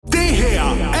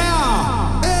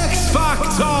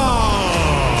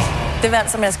det valg,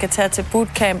 som jeg skal tage til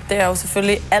bootcamp, det er jo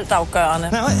selvfølgelig altafgørende.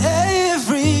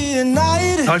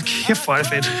 Hold kæft, hvor er det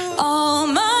fedt.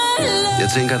 Jeg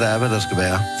tænker, der er, hvad der skal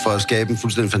være, for at skabe en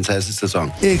fuldstændig fantastisk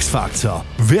sæson.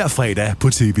 X-Factor. Hver fredag på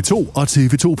TV2 og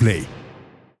TV2 Play.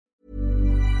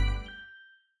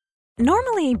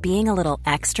 Normally, being a little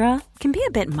extra can be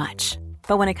a bit much.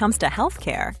 But when it comes to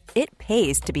healthcare, it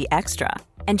pays to be extra.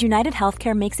 And United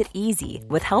Healthcare makes it easy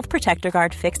with Health Protector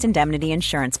Guard fixed indemnity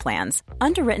insurance plans.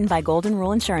 Underwritten by Golden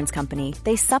Rule Insurance Company,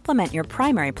 they supplement your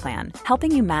primary plan,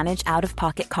 helping you manage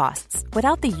out-of-pocket costs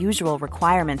without the usual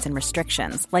requirements and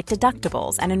restrictions like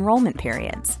deductibles and enrollment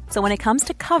periods. So when it comes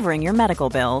to covering your medical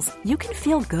bills, you can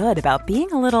feel good about being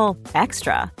a little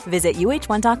extra. Visit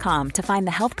uh1.com to find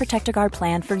the Health Protector Guard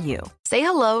plan for you. Say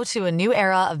hello to a new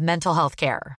era of mental health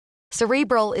care.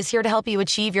 Cerebral is here to help you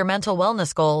achieve your mental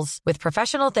wellness goals with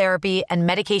professional therapy and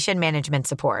medication management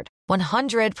support.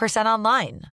 100%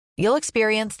 online. You'll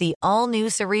experience the all-new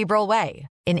Cerebral Way,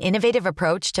 an innovative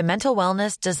approach to mental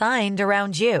wellness designed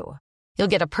around you.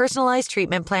 You'll get a personalized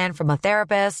treatment plan from a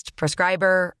therapist,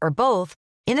 prescriber, or both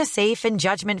in a safe and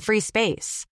judgment-free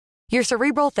space. Your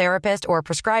Cerebral therapist or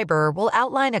prescriber will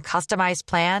outline a customized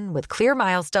plan with clear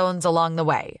milestones along the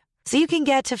way, so you can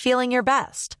get to feeling your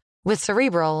best. With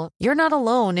Cerebral, you're not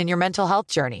alone in your mental health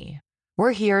journey.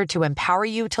 We're here to empower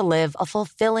you to live a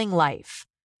fulfilling life.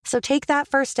 So take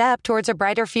that first step towards a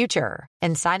brighter future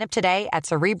and sign up today at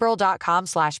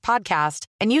Cerebral.com/podcast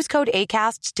and use code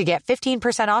ACAST to get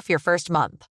 15% off your first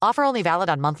month. Offer only valid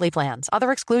on monthly plans.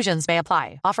 Other exclusions may apply.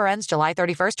 Offer ends July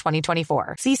 31st, 2024.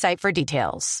 See site for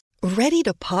details. Ready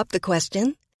to pop the question?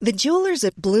 The jewelers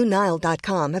at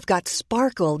BlueNile.com have got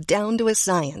sparkle down to a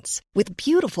science with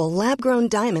beautiful lab-grown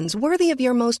diamonds worthy of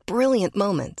your most brilliant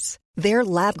moments. Their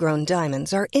lab-grown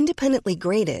diamonds are independently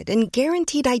graded and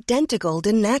guaranteed identical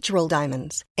to natural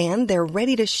diamonds, and they're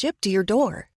ready to ship to your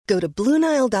door. Go to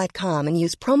BlueNile.com and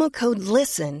use promo code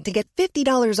LISTEN to get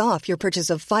 $50 off your purchase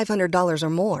of $500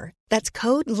 or more. That's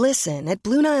code LISTEN at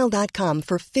BlueNile.com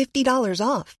for $50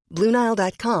 off.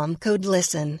 BlueNile.com, code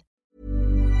LISTEN.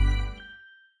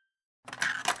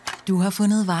 Du har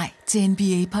fundet vej til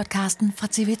NBA-podcasten fra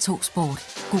TV2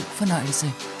 Sport. God fornøjelse.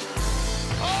 Der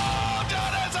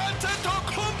er altså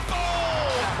Antetokounmpo!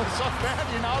 Så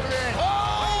færdig en aflevering.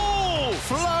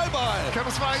 Flyby! Kan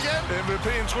du svare igen?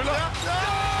 MVP'en tryller. Ja!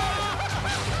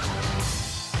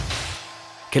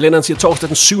 Kalenderen siger torsdag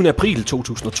den 7. april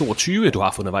 2022. Du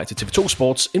har fundet vej til TV2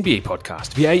 Sports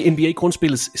NBA-podcast. Vi er i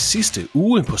NBA-grundspillets sidste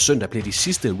uge. På søndag bliver de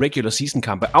sidste regular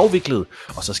season-kampe afviklet,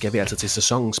 og så skal vi altså til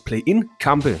sæsonens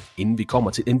play-in-kampe, inden vi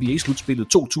kommer til NBA-slutspillet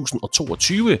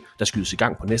 2022, der skydes i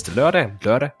gang på næste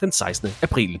lørdag den 16.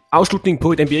 april. Afslutningen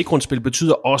på et NBA-grundspil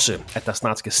betyder også, at der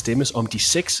snart skal stemmes om de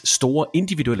 6 store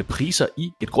individuelle priser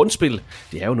i et grundspil.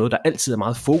 Det er jo noget, der altid er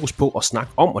meget fokus på at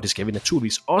snakke om, og det skal vi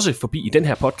naturligvis også forbi i den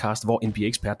her podcast, hvor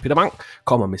NBA-ekspert Peter Wang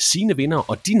kommer med sine vinder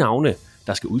og de navne,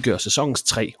 der skal udgøre sæsonens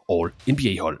 3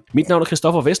 All-NBA-hold. Mit navn er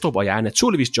Christoffer Vestrup, og jeg er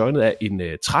naturligvis joinet af en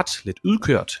træt, lidt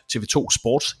udkørt TV2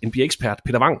 Sports NBA-ekspert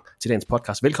Peter Wang til dagens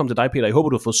podcast. Velkommen til dig, Peter. Jeg håber,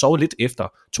 du har fået sovet lidt efter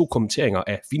 2 kommenteringer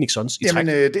af Phoenix Suns i træk.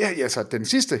 Jamen, det er altså den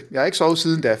sidste. Jeg har ikke sovet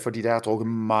siden da, fordi der har drukket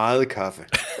meget kaffe.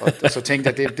 Og så tænkte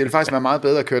jeg, det vil faktisk være meget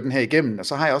bedre at køre den her igennem. Og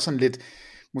så har jeg også sådan lidt,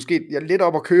 måske jeg er lidt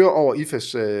op at køre over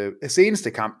IFAs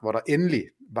seneste kamp, hvor der endelig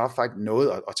var faktisk noget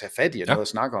at tage fat i og noget at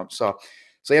snakke om. Så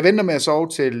jeg venter med at sove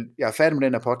til jeg er færdig med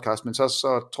den her podcast, men så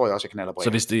tror jeg også, jeg knaller bredt. Så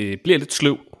hvis det bliver lidt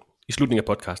sløv i slutningen af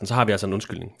podcasten, så har vi altså en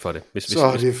undskyldning for det. Hvis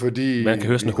er det fordi man kan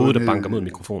høre sådan hovedet, der banker mod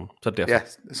mikrofonen. Så er det derfor. Ja,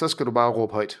 så skal du bare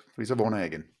råbe højt, fordi så vågner jeg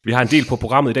igen. Vi har en del på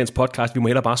programmet i dagens podcast. Vi må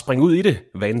hellere bare springe ud i det.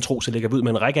 Vanen tro, så lægger vi ud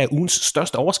med en række af ugens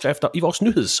største overskrifter i vores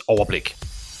nyhedsoverblik.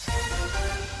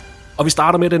 Og vi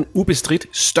starter med den ubestridt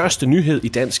største nyhed i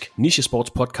dansk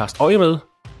nichesportspodcast øje med.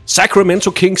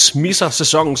 Sacramento Kings misser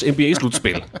sæsonens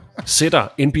NBA-slutspil. Sætter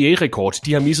NBA-rekord.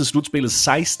 De har misset slutspillet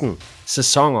 16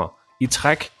 sæsoner i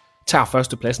træk. Tager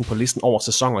førstepladsen på listen over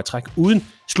sæsoner i træk uden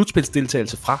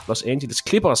slutspilsdeltagelse fra Los Angeles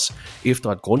Clippers.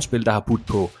 Efter et grundspil, der har budt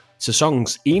på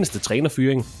sæsonens eneste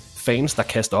trænerfyring. Fans, der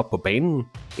kaster op på banen.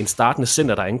 En startende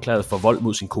center, der er anklaget for vold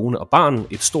mod sin kone og barn.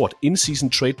 Et stort in-season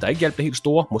trade, der ikke hjalp det helt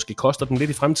store. Måske koster den lidt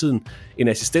i fremtiden. En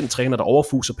assistenttræner, der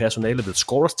overfuser personalet ved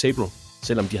scorers table,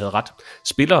 selvom de havde ret.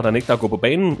 Spillere, der nægter at gå på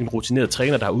banen. En rutineret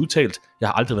træner, der har udtalt: jeg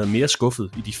har aldrig været mere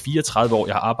skuffet i de 34 år,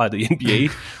 jeg har arbejdet i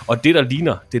NBA. Og det, der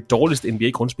ligner det dårligste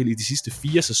NBA-grundspil i de sidste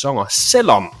 4 sæsoner,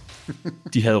 selvom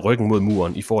de havde ryggen mod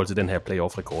muren i forhold til den her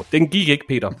playoff-rekord. Den gik ikke,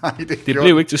 Peter. Nej, det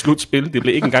blev ikke til slutspil. Det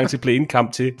blev ikke engang til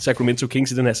play-in-kamp til Sacramento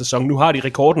Kings i den her sæson. Nu har de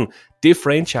rekorden. Det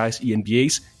franchise i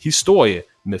NBA's historie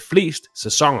med flest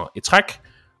sæsoner i træk,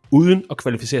 uden at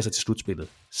kvalificere sig til slutspillet.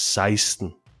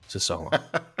 16 sæsoner.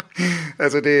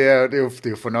 Altså, det er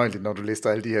jo fornøjeligt, når du lister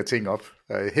alle de her ting op.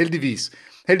 Heldigvis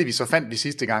så fandt vi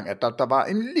sidste gang, at der var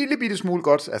en lille bitte smule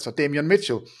godt. Altså, Damian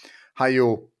Mitchell har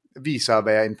jo vist sig at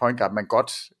være en point guard, man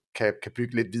godt kan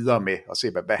bygge lidt videre med, og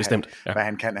se, hvad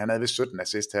han kan. Han havde vist 17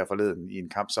 assist her forleden i en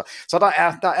kamp. Så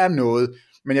der er noget.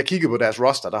 Men jeg kiggede på deres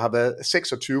roster. Der har været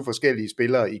 26 forskellige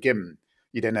spillere igennem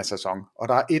i den her sæson. Og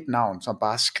der er et navn, som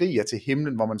bare skriger til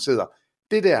himlen, hvor man sidder.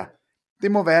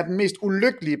 Det må være den mest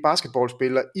ulykkelige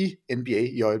basketballspiller i NBA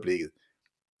i øjeblikket.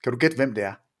 Kan du gætte, hvem det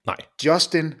er? Nej.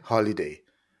 Justin Holiday.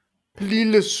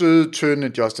 Lille, søde,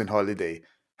 tynde Justin Holiday.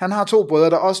 Han har 2 brødre,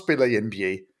 der også spiller i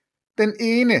NBA. Den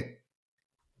ene,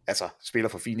 spiller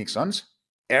for Phoenix Suns.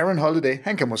 Aaron Holiday,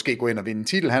 han kan måske gå ind og vinde en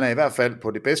titel. Han er i hvert fald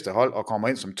på det bedste hold og kommer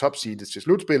ind som topseedet til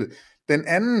slutspillet. Den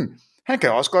anden, han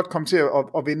kan også godt komme til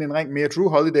at vinde en ring mere. Drew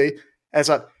Holiday.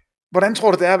 Altså, hvordan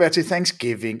tror du, det er at være til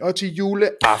Thanksgiving og til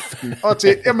juleaften og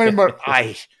til...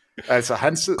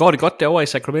 Går det godt derovre i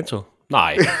Sacramento?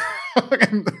 Nej.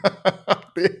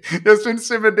 Jeg synes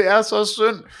simpelthen, det er så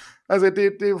synd. Altså,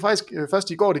 det er jo faktisk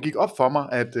først i går, det gik op for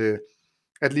mig,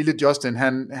 at lille Justin,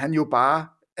 han jo bare...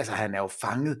 Altså, han er jo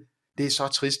fanget. Det er så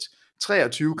trist.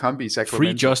 23 kampe i Sacramento.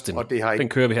 Free Justin. Og det har ikke... Den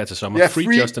kører vi her til sommer. Ja,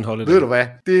 free Justin Holiday. Ved du hvad?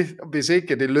 Hvis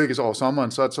ikke det lykkes over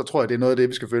sommeren, så tror jeg, det er noget af det,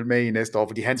 vi skal følge med i næste år.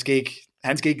 Fordi han skal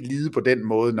ikke lide på den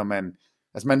måde, når man...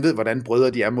 Altså, man ved, hvordan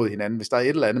brødre de er mod hinanden. Hvis der er et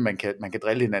eller andet, man kan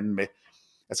drille hinanden med.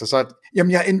 Altså, så...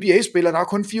 Jamen, jeg er NBA-spiller, der er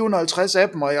kun 450 af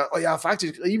dem, og jeg er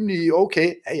faktisk rimelig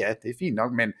okay. Ja, det er fint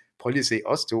nok, men prøv lige at se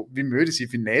os to. Vi mødtes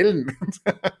i finalen.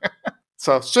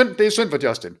 Så det er synd for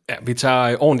Justin. Ja, vi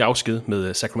tager ordentlig afsked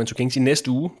med Sacramento Kings i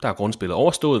næste uge. Der er grundspillet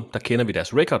overstået. Der kender vi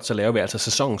deres record, så laver vi altså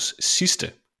sæsonens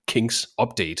sidste Kings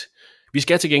update. Vi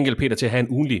skal til gengæld, Peter, til at have en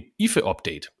ugenlig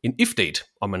IFE-update. En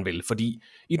if-date, om man vil. Fordi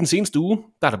i den seneste uge,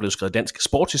 der er der blevet skrevet dansk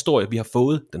sportshistorie. Vi har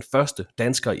fået den første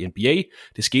dansker i NBA.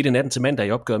 Det skete natten til mandag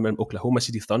i opgøret mellem Oklahoma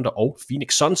City Thunder og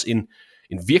Phoenix Suns. En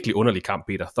virkelig underlig kamp,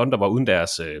 Peter. Thunder var uden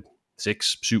deres 6,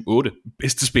 7, 8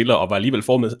 bedste spillere, og var alligevel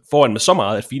foran med så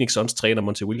meget, at Phoenix Suns træner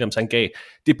Monty Williams, han gav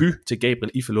debut til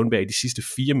Gabriel Ife Lundberg i de sidste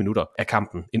 4 minutter af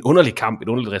kampen. En underlig kamp, et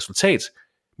underligt resultat,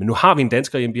 men nu har vi en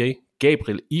dansker i NBA,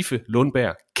 Gabriel Ife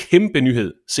Lundberg. Kæmpe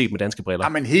nyhed, set med danske briller.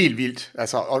 Jamen helt vildt,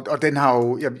 altså, og den har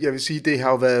jo, jeg vil sige, det har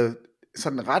jo været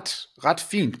sådan ret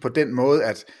fint på den måde,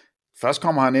 at først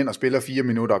kommer han ind og spiller 4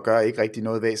 minutter, og gør ikke rigtig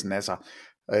noget væsen af sig.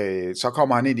 Så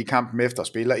kommer han ind i kampen efter og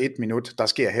spiller 1 minut. Der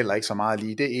sker heller ikke så meget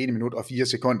lige. Det er 1 minut og 4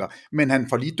 sekunder. Men han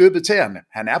får lige dyppet tæerne.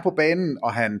 Han er på banen,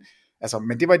 og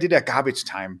men det var det der garbage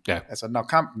time. Ja. Altså når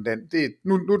kampen,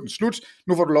 nu er den slut.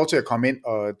 Nu får du lov til at komme ind.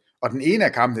 Og den ene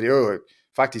af kampen, det er jo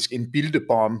faktisk en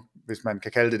bildebombe, hvis man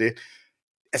kan kalde det.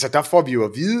 Altså der får vi jo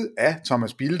at vide af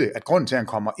Thomas Bilde, at grunden til, at han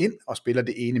kommer ind og spiller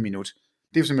det ene minut,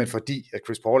 det er jo simpelthen fordi, at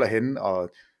Chris Paul er henne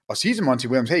og sige til Monty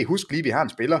Williams, hey, husk lige, vi har en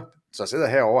spiller, så sidder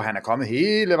herovre, han er kommet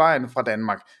hele vejen fra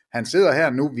Danmark, han sidder her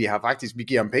nu, vi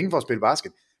giver ham penge for at spille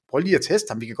basket, prøv lige at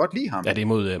teste ham, vi kan godt lide ham. Ja, det er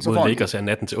mod Lakers her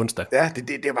natten til onsdag. Ja,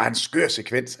 det var en skør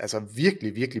sekvens, altså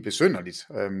virkelig, virkelig besynderligt,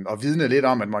 og vidne lidt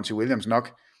om, at Monty Williams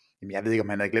nok, jamen jeg ved ikke, om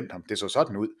han havde glemt ham, det så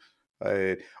sådan ud.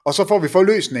 Og så får vi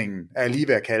forløsningen, er jeg lige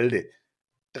ved at kalde det,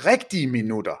 rigtige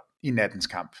minutter i nattens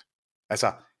kamp.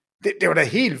 Altså, det var da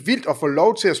helt vildt at få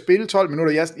lov til at spille 12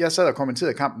 minutter. Jeg sad og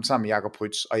kommenterede kampen sammen med Jakob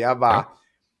Prytz, og jeg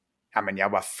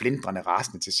var flindrende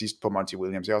rasende til sidst på Monty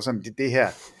Williams. Jeg var sådan, det her,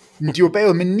 de var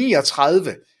bagud med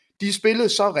 39. De spillede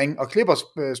så ring, og Clippers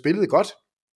spillede godt.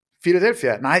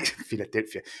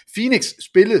 Phoenix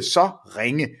spillede så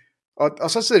ringe.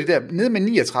 Og så sidder de der nede med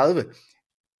 39.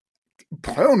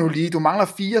 Prøv nu lige, du mangler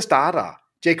 4 startere.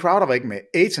 Jay Crowder var ikke med,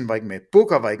 Ayton var ikke med,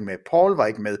 Booker var ikke med, Paul var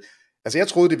ikke med. Altså jeg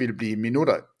troede, det ville blive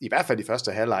minutter, i hvert fald i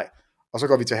første halvleg. Og så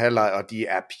går vi til halvleg, og de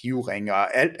er pivringe,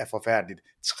 og alt er forfærdeligt.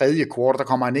 Tredje kvart, der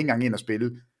kommer han ikke engang ind og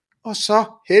spille. Og så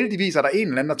heldigvis er der en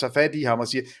eller anden, der tager fat i ham og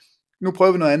siger, nu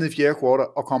prøver vi noget andet i fjerde kvart,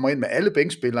 og kommer ind med alle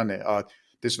bænkspillerne. Og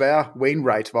desværre,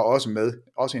 Wainwright var også med,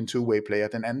 også en two-way player,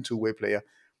 den anden two-way player.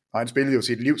 Og han spillede jo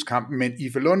sit livskamp, men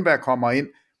Ife Lundberg kommer ind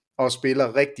og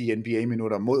spiller rigtige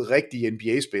NBA-minutter mod rigtige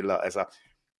NBA-spillere. Altså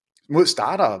mod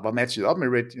starter var matchet op med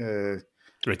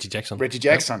Reggie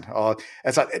Jackson. Ja. Og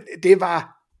altså,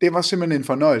 det var simpelthen en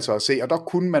fornøjelse at se, og der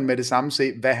kunne man med det samme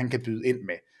se, hvad han kan byde ind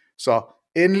med. Så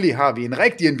endelig har vi en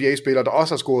rigtig NBA-spiller, der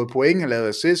også har scoret point, har lavet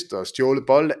assist og stjålet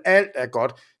bolde. Alt er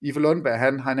godt. Ife Lundberg,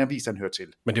 han har vist, han hører til.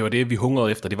 Men det var det, vi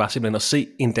hungrede efter. Det var simpelthen at se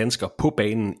en dansker på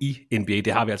banen i NBA.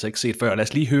 Det har vi altså ikke set før. Lad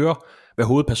os lige høre, hvad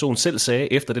hovedpersonen selv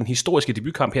sagde efter den historiske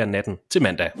debutkamp her natten til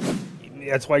mandag.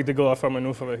 Jeg tror ikke, det er gået op for mig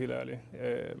nu, for at være helt ærlig.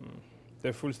 Det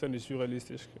er fuldstændig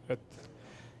surrealistisk, at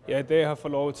jeg i dag har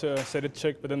fået lov til at sætte et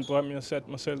tjek på den drøm, jeg satte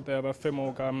mig selv, da jeg var 5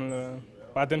 år gammel.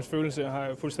 Bare den følelse, jeg har,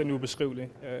 er fuldstændig ubeskrivelig.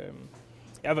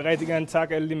 Jeg vil rigtig gerne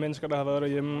takke alle de mennesker, der har været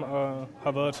derhjemme og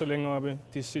har været så længe oppe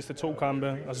de sidste 2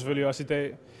 kampe, og selvfølgelig også i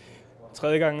dag.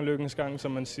 3. gang er lykkens gang,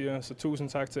 som man siger. Så tusind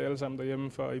tak til alle sammen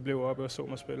derhjemme, for at I blev oppe og så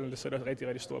mig spille. Det sætter jeg rigtig,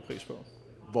 rigtig stor pris på.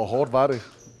 Hvor hårdt var det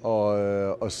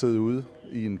at sidde ude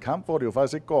i en kamp, hvor det jo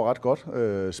faktisk ikke går ret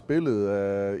godt? Spillet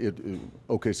af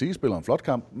OKC spiller en flot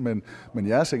kamp, men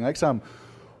jeres hænger ikke sammen.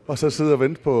 Og så sidde og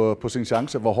vente på sin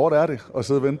chance. Hvor hårdt er det at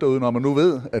sidde og vente derude, når man nu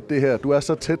ved, at det her, du er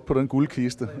så tæt på den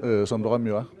guldkiste, som drømmen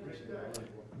jo er?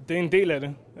 Det er en del af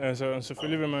det. Altså,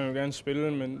 selvfølgelig vil man jo gerne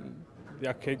spille, men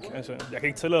jeg kan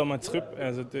ikke tillade mig at trippe.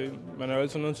 Altså, man er jo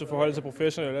altid nødt til at forholde sig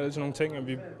professionelt og alle sådan nogle ting, og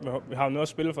vi har jo noget at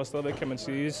spille for stadigvæk, kan man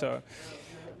sige. Så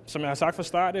som jeg har sagt fra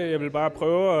start, jeg vil bare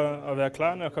prøve at være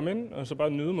klar, når jeg kommer ind, og så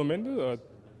bare nyde momentet, og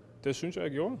det synes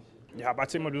jeg gjorde. Jeg har bare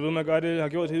tænkt mig at blive ved med at gøre det, jeg har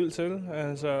gjort helt til.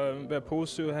 Altså være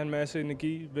positiv, have en masse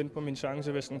energi, vente på min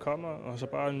chance, hvis den kommer, og så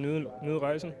bare nyde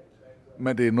rejsen.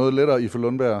 Men det er noget lettere i for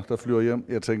Lundberg, der flyver hjem.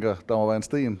 Jeg tænker, der må være en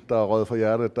sten, der er røget fra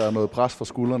hjertet, der er noget pres fra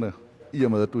skuldrene, i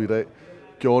og med, at du i dag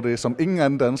gjorde det, som ingen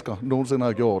anden dansker nogensinde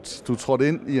har gjort. Du trådte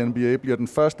ind i NBA, bliver den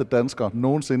første dansker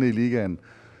nogensinde i ligaen.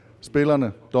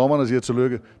 Spillerne, dommerne siger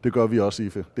tillykke, det gør vi også,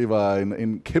 Ife. Det var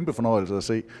en kæmpe fornøjelse at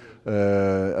se,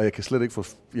 og jeg kan slet ikke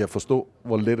forstå,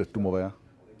 hvor lettet du må være.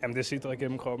 Jamen, det sidder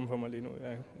igennem kroppen på mig lige nu.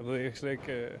 Jeg ved ikke slet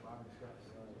ikke...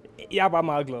 Jeg er bare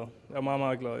meget glad. Jeg er meget,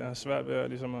 meget glad. Jeg har svært ved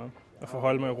ligesom at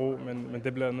forholde mig i ro, men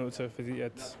det bliver jeg nødt til, fordi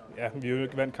at, vi jo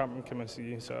ikke vandt kampen, kan man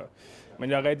sige. Men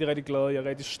jeg er rigtig, rigtig glad, jeg er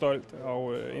rigtig stolt,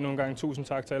 og endnu en gang tusind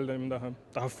tak til alle dem,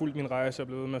 der har fulgt min rejse og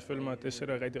blevet ved med at følge mig. Det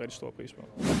sætter jeg rigtig, rigtig stor pris på.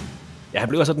 Ja, han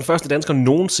blev altså den første dansker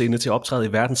nogensinde til at optræde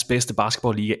i verdens bedste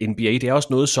basketballliga, NBA. Det er også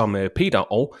noget, som Peter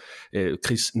og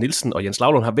Chris Nielsen og Jens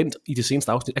Laulund har vendt i det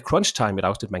seneste afsnit af Crunch Time, et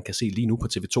afsnit, man kan se lige nu på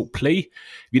TV2 Play.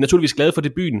 Vi er naturligvis glade for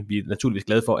debuten. Vi er naturligvis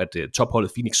glade for, at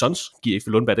topholdet Phoenix Suns giver Ife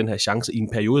Lundberg den her chance i en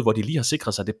periode, hvor de lige har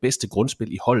sikret sig det bedste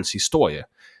grundspil i holdets historie.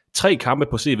 3 kampe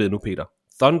på CV'et nu, Peter.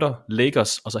 Thunder,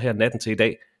 Lakers og så her natten til i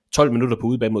dag. 12 minutter på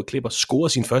udebane mod Clippers. Scorede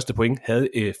sin første point,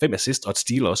 havde 5 assists og et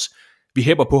steal også. Vi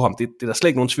hæpper på ham, det er der slet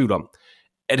ikke nogen tvivl om.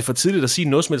 Er det for tidligt at sige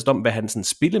noget som helst om, hvad han sådan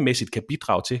spillemæssigt kan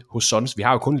bidrage til hos Suns? Vi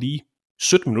har jo kun lige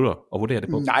 17 minutter at vurdere det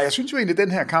på. Nej, jeg synes jo egentlig, at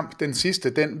den her kamp, den sidste,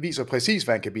 den viser præcis,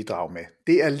 hvad han kan bidrage med.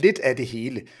 Det er lidt af det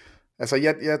hele. Altså,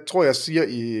 jeg tror, jeg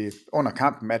siger under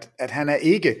kampen, at han er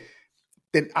ikke...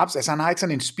 han har ikke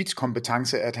sådan en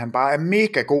spidskompetence, at han bare er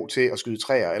mega god til at skyde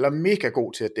træer, eller mega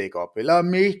god til at dække op, eller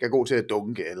mega god til at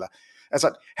dunke, eller...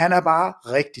 Altså, han er bare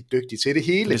rigtig dygtig til det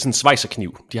hele. Det er sådan en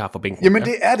svejserkniv, de har for bænken. Jamen,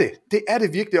 det er det. Det er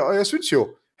det virkelig, og jeg synes jo,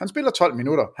 han spiller 12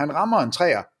 minutter, han rammer en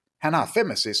træer, han har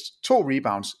 5 assists, 2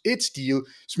 rebounds, 1 steal,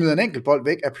 smider en enkelt bold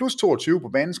væk, er plus 22 på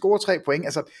banen, scorer 3 point.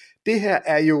 Altså, det her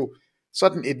er jo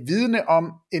sådan et vidne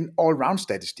om en all-round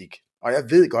statistik. Og jeg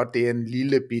ved godt, det er en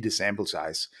lille bitte sample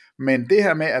size. Men det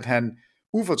her med, at han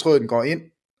ufortrødent går ind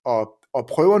og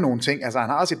prøver nogle ting, altså han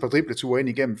har også et par dribleture ind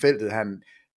igennem feltet,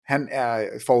 han er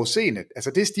forudseende.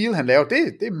 Altså det stil, han laver,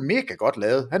 det er mega godt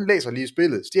lavet. Han læser lige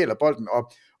spillet, stjæler bolden op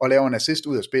og laver en assist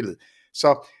ud af spillet.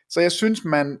 Så jeg synes,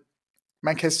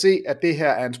 man kan se, at det her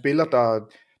er en spiller,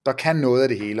 der kan noget af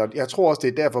det hele. Og jeg tror også, det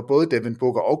er derfor, både Devin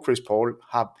Booker og Chris Paul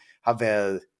har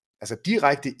været altså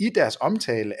direkte i deres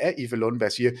omtale af Ife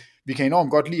Lundberg, siger, vi kan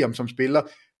enormt godt lide ham som spiller.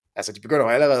 Altså de begynder jo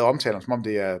allerede at omtale ham, som om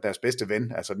det er deres bedste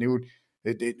ven. Altså det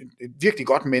er et virkelig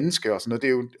godt menneske og sådan noget. Det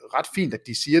er jo ret fint, at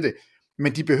de siger det.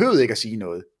 Men de behøvede ikke at sige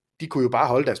noget. De kunne jo bare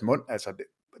holde deres mund. Altså,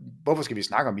 hvorfor skal vi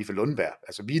snakke om Ife Lundberg?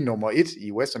 Altså, vi er nummer 1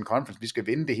 i Western Conference. Vi skal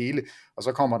vinde det hele. Og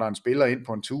så kommer der en spiller ind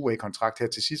på en two-way-kontrakt her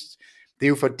til sidst. Det er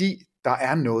jo fordi, der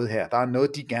er noget her. Der er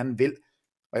noget, de gerne vil.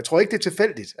 Og jeg tror ikke, det er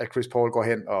tilfældigt, at Chris Paul går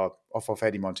hen og får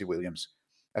fat i Monty Williams.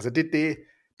 Altså,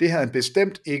 det havde han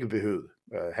bestemt ikke behøvet.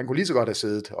 Han kunne lige så godt have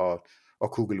siddet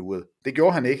og kuggeluret. Det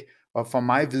gjorde han ikke. Og for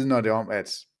mig vidner det om,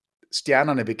 at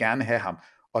stjernerne vil gerne have ham.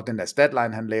 Og den der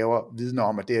statline, han laver, vidner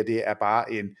om, at det er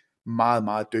bare en meget,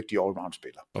 meget dygtig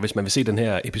all-round-spiller. Og hvis man vil se den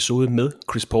her episode med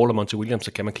Chris Paul og Monty Williams,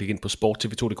 så kan man klikke ind på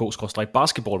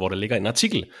sporttv2.dk/basketball, hvor der ligger en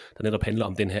artikel, der netop handler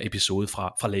om den her episode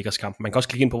fra Lakers-kampen. Man kan også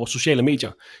klikke ind på vores sociale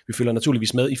medier. Vi følger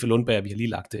naturligvis med Ife Lundberg. Vi har lige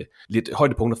lagt lidt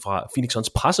højdepunkter fra Phoenix Suns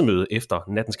pressemøde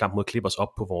efter nattens kamp mod Clippers op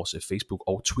på vores Facebook-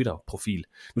 og Twitter-profil.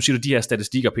 Nu siger du de her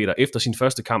statistikker, Peter. Efter sin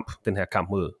første kamp, den her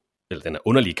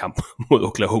underlige kamp mod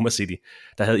Oklahoma City,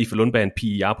 der havde Ife Lundberg en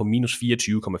PER på minus 24,24,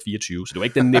 så det var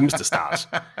ikke den nemmeste start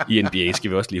i NBA,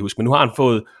 skal vi også lige huske. Men nu har han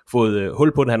fået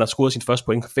hul på den, han har scoret sin første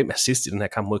point, 5 assists i den her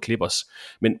kamp mod Clippers.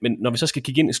 Men når vi så skal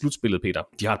kigge ind i slutspillet, Peter,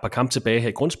 de har et par kampe tilbage her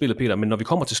i grundspillet, Peter, men når vi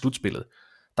kommer til slutspillet,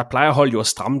 der plejer hold jo at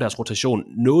stramme deres rotation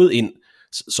noget ind,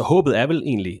 så håbet er vel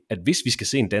egentlig, at hvis vi skal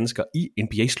se en dansker i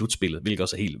NBA-slutspillet, hvilket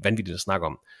også er helt vanvittigt at snakke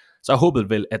om, så er håbet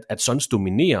vel, at Suns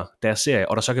dominerer deres serie,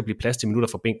 og der så kan blive plads til minutter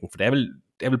fra bænken, for det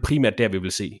er vel primært der, vi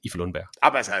vil se i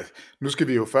Lundberg. Altså, nu skal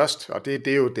vi jo først, og det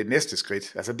er jo det næste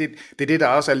skridt. Altså, det er det, der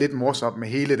også er lidt morsomt med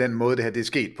hele den måde, det her det er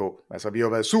sket på. Altså, vi har jo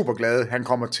været super glade. Han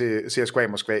kommer til CSKA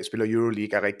Moskva, spiller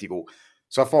Euroleague, er rigtig god.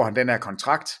 Så får han den her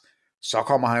kontrakt, så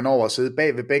kommer han over og sidde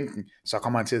bag ved bænken, så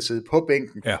kommer han til at sidde på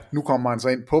bænken. Ja. Nu kommer han så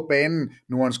ind på banen,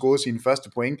 nu har han scoret sine første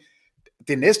point.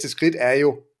 Det næste skridt er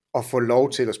jo at få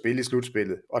lov til at spille i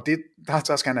slutspillet. Og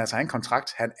der skal han altså have en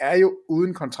kontrakt. Han er jo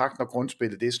uden kontrakt, når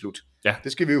grundspillet det er slut. Ja,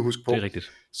 det skal vi jo huske på. Det er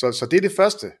rigtigt. Så det er det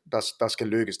første, der skal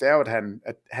lykkes. Det er jo, at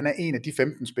han er en af de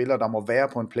 15 spillere, der må være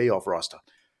på en playoff roster.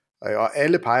 Og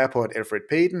alle peger på, at Elfrid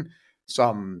Payton,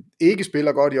 som ikke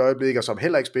spiller godt i øjeblikket, og som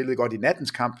heller ikke spillede godt i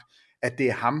nattens kamp, at det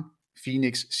er ham,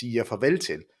 Phoenix siger farvel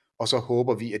til. Og så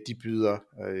håber vi, at de byder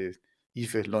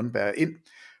Ife Lundberg ind.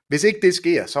 Hvis ikke det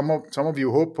sker, så må vi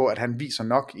jo håbe på, at han viser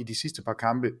nok i de sidste par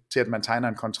kampe, til at man tegner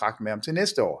en kontrakt med ham til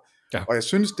næste år. Ja. Og jeg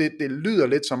synes, det lyder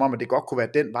lidt som om, at det godt kunne være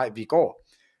den vej, vi går.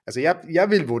 Altså jeg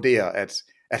vil vurdere,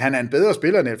 at han er en bedre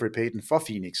spiller end Elfrid Payton for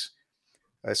Phoenix.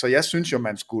 Så jeg synes jo,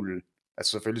 man skulle,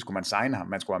 altså selvfølgelig skulle man signe ham,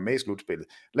 man skulle have med i slutspillet.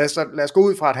 Lad os gå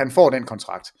ud fra, at han får den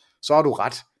kontrakt. Så har du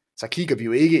ret. Så kigger vi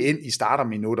jo ikke ind i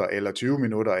starterminutter, eller 20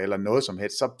 minutter, eller noget som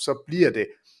helst. Så bliver det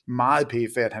meget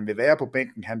pæfærdigt. Han vil være på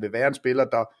bænken, han vil være en spiller,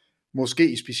 der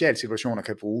måske i specialsituationer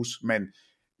kan bruges,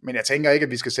 men jeg tænker ikke,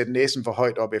 at vi skal sætte næsen for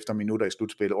højt op efter minutter i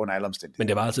slutspillet under alle omstændigheder. Men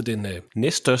det var altså den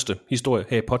næststørste historie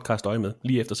her i podcast øje med,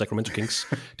 lige efter Sacramento Kings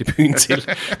debuten til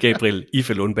Gabriel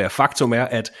Ife Lundberg. Faktum er,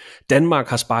 at Danmark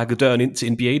har sparket døren ind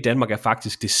til NBA. Danmark er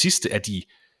faktisk det sidste af de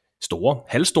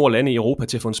halvstore lande i Europa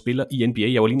til at få en spiller i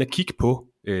NBA. Jeg var lige at kigge på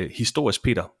historisk,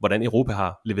 Peter, hvordan Europa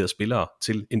har leveret spillere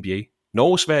til NBA.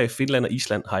 Norge, Sverige, Finland og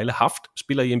Island har alle haft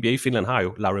spillere i NBA. Finland har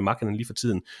jo Lauri Markkanen lige for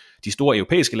tiden. De store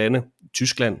europæiske lande,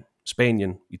 Tyskland,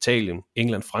 Spanien, Italien,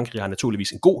 England, Frankrig har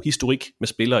naturligvis en god historik med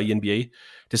spillere i NBA.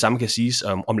 Det samme kan siges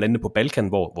om landene på Balkan,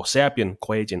 hvor Serbien,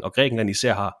 Kroatien og Grækenland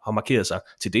især har markeret sig,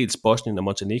 til dels Bosnien og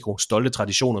Montenegro, stolte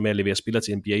traditioner med at levere spillere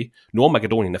til NBA.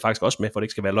 Nordmakedonien er faktisk også med, for det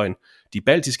ikke skal være løgn. De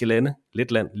baltiske lande,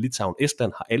 Letland, Litauen,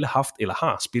 Estland har alle haft eller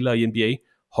har spillere i NBA.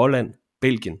 Holland,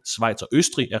 Belgien, Schweiz og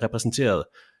Østrig er repræsenteret.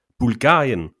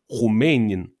 Bulgarien,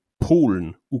 Rumænien,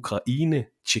 Polen, Ukraine,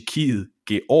 Tjekkiet,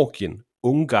 Georgien,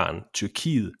 Ungarn,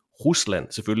 Tyrkiet, Rusland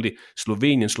selvfølgelig,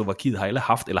 Slovenien, Slovakiet har alle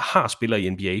haft eller har spillere i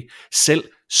NBA. Selv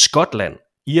Skotland,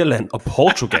 Irland og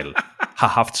Portugal har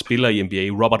haft spillere i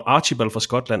NBA. Robert Archibald fra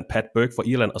Skotland, Pat Burke fra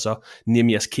Irland og så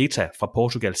Neemias Queta fra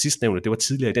Portugal sidstnævnte. Det var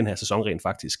tidligere i den her sæson rent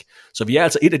faktisk. Så vi er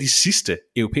altså et af de sidste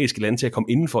europæiske lande til at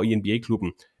komme indenfor i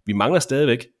NBA-klubben. Vi mangler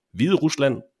stadigvæk Hvide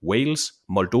Rusland, Wales,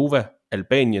 Moldova,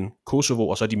 Albanien, Kosovo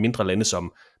og så de mindre lande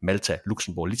som Malta,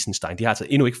 Luxembourg, Liechtenstein. De har altså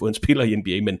endnu ikke fået en spiller i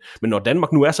NBA, men når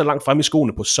Danmark nu er så langt fremme i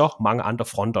skoene på så mange andre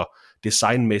fronter,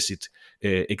 designmæssigt,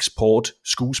 eksport,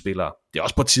 skuespillere, det er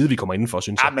også på tide, vi kommer indenfor,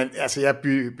 synes jeg. Ja, men altså, jeg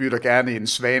bytter gerne en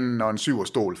Svanen og en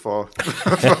syverstol for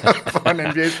en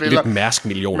NBA-spiller. Lidt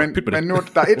Mærsk-millioner. Men nu,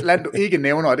 der er et land, du ikke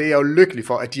nævner, og det er jeg jo lykkelig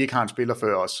for, at de ikke har en spiller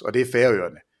før os, og det er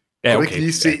Færøerne. Ja, okay. Du ikke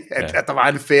lige se, at der var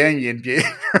en færing i NBA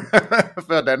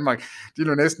før Danmark. De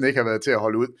ville næsten ikke have været til at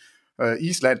holde ud.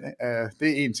 Island, det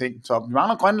er en ting. Så vi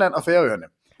mangler Grønland og Færøerne.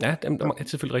 Ja, det er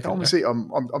selvfølgelig rigtigt. Der må vi se,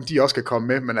 om de også kan komme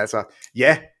med. Men altså,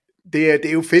 ja, det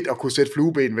er jo fedt at kunne sætte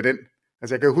flueben ved den.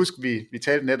 Altså, jeg kan jo huske, vi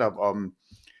talte netop om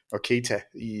Keita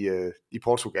i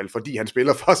Portugal, fordi han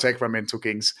spiller for Sacramento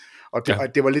Kings. Og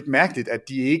det var lidt mærkeligt, at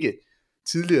de ikke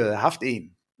tidligere havde haft en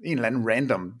eller anden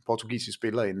random portugisisk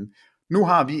spiller inden. Nu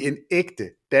har vi en ægte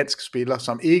dansk spiller,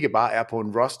 som ikke bare er på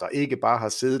en roster, ikke bare har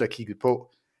siddet og kigget på.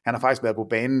 Han har faktisk været på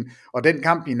banen. Og den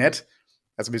kamp i nat,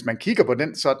 altså hvis man kigger på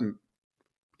den sådan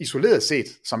isoleret set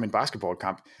som en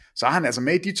basketballkamp, så er han altså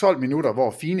med i de 12 minutter,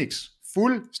 hvor Phoenix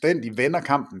fuldstændig vender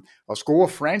kampen og scorer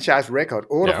franchise record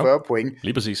 48 point.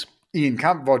 Lige præcis. I en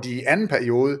kamp, hvor de i anden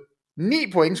periode 9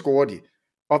 point scorer de.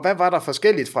 Og hvad var der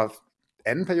forskelligt fra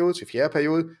anden periode til fjerde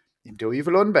periode? Jamen det var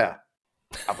Ife Lundberg.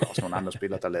 Der var også nogle andre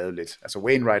spillere, der lavede lidt. Altså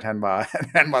Wainwright, han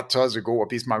var tosset god, og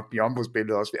Bismarck Biombo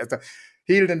spillede også. Altså,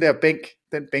 hele den der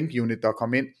bænkunit, der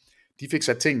kom ind, de fik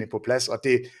sat tingene på plads, og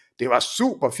det var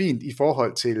super fint i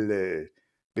forhold til,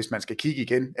 hvis man skal kigge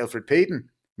igen, Elfrid Payton,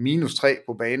 -3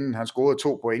 på banen, han scorede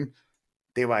 2 point.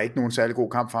 Det var ikke nogen særlig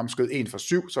god kamp for ham, skød 1 for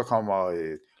 7, så kommer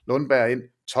Lundberg ind,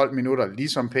 12 minutter,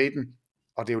 ligesom Payton,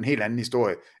 og det er jo en helt anden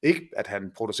historie. Ikke, at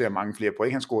han producerer mange flere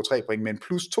point, han scorer 3 point, men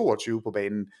plus 22 på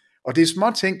banen. Og det er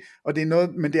små ting, og det er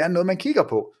noget, men det er noget, man kigger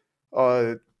på.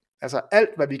 Og altså alt,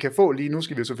 hvad vi kan få lige nu,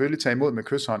 skal vi jo selvfølgelig tage imod med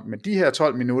kysshånd. Men de her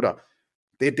 12 minutter,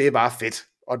 det er bare fedt.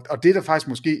 Og det, der faktisk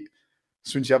måske,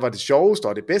 synes jeg, var det sjoveste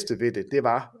og det bedste ved det, det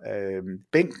var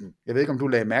bænken. Jeg ved ikke, om du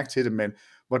lagde mærke til det, men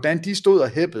hvordan de stod og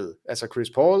hæppede, altså Chris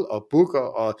Paul og Booker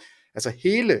og altså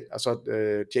hele, altså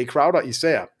Jay Crowder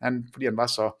især, fordi han var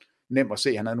så nem at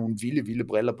se, han havde nogle vilde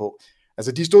briller på.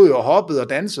 Altså de stod jo og hoppede og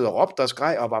dansede og råbte og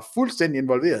skreg og var fuldstændig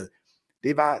involveret.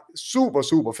 Det var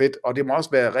super fedt, og det må også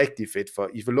være rigtig fedt for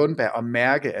Ife Lundberg at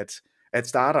mærke, at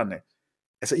starterne,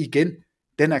 altså igen,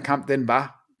 den her kamp, den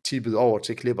var tippet over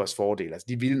til Clippers fordel. Altså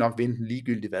de ville nok vinde den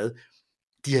ligegyldigt hvad.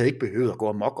 De havde ikke behøvet at gå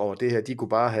amok over det her. De kunne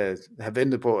bare have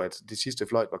ventet på, at det sidste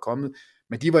fløjt var kommet.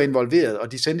 Men de var involveret,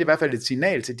 og de sendte i hvert fald et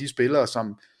signal til de spillere,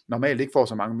 som normalt ikke får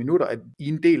så mange minutter, at I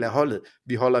en del af holdet,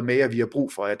 vi holder med, og vi har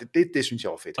brug for jer. Det synes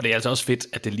jeg var fedt. Og det er altså også fedt,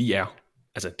 at det lige er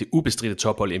det ubestridte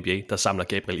tophold i NBA, der samler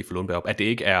Gabriel Ife Lundberg op. At det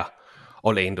ikke er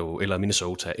Orlando, eller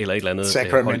Minnesota, eller et eller andet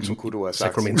Sacramento, kunne du have sagt.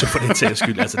 Sacramento for den sags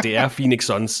skyld. Altså det er Phoenix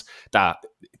Suns, der,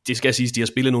 det skal siges, de har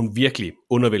spillet nogle virkelig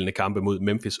undervældende kampe mod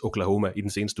Memphis, Oklahoma i den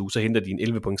seneste uge. Så henter de en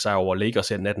 11-point sejr over Lakers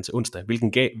her natten til onsdag,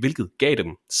 hvilket gav dem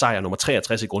sejr nummer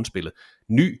 63 i grundspillet.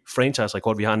 Ny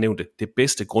franchise-rekord, vi har nævnt det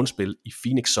bedste grundspil i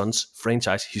Phoenix Suns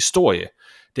franchise-historie.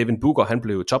 Devin Booker, han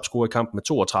blev topscorer i kampen med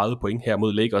 32 point her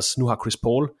mod Lakers. Nu har Chris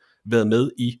Paul været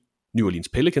med i New Orleans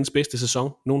Pelicans bedste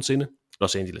sæson nogensinde,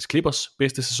 Los Angeles Clippers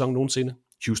bedste sæson nogensinde,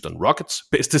 Houston Rockets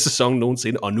bedste sæson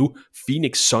nogensinde, og nu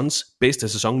Phoenix Suns bedste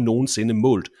sæson nogensinde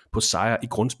målt på sejre i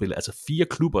grundspillet. Altså 4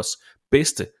 klubbers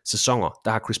bedste sæsoner,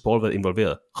 der har Chris Paul været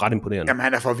involveret. Ret imponerende. Jamen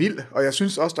han er for vild, og jeg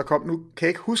synes også, der kom, nu kan jeg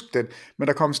ikke huske den, men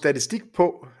der kom statistik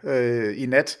på i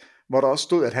nat, hvor der også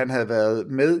stod, at han havde været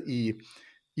med i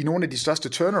nogle af de største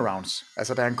turnarounds.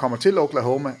 Altså da han kommer til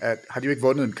Oklahoma, har de jo ikke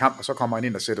vundet en kamp, og så kommer han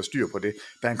ind og sætter styr på det.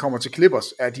 Da han kommer til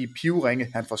Clippers, er de pivringe,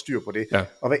 han får styr på det. Ja.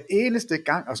 Og hver eneste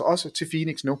gang, altså også til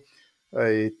Phoenix nu,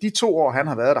 de 2 år han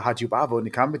har været der, har de jo bare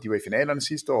vundet kampe. De var i finalerne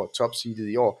sidste år, topseedet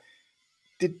i år.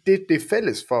 Det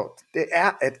fælles for, det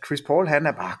er, at Chris Paul, han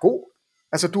er bare god.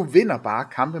 Altså du vinder bare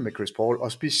kampe med Chris Paul,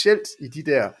 og specielt i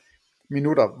de der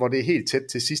minutter, hvor det er helt tæt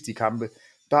til sidst i kampe,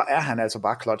 der er han altså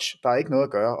bare clutch. Der er ikke noget at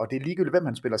gøre, og det er ligegyldigt, hvem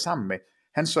han spiller sammen med.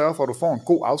 Han sørger for, at du får en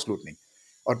god afslutning.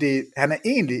 Og han er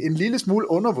egentlig en lille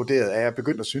smule undervurderet, er jeg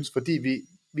begyndt at synes, fordi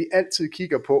vi altid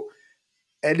kigger på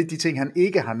alle de ting, han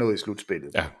ikke har nået i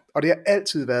slutspillet. Ja. Og det har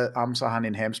altid været, så har han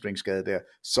en hamstringskade der,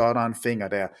 så er der en finger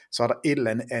der, så er der et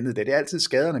eller andet der. Det er altid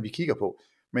skaderne, vi kigger på.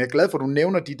 Men jeg er glad for, at du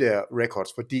nævner de der records,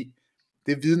 fordi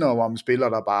det vidner om en spiller,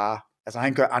 der bare, altså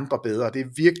han gør andre bedre. Det er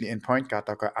virkelig en point guard,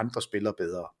 der gør andre spillere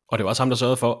bedre. Og det var også ham, der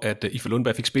sørgede for, at Ife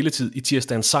Lundberg fik spilletid i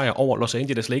tirsdagens sejr over Los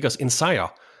Angeles Lakers. En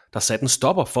sejr, der satte en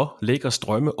stopper for Lakers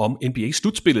drømme om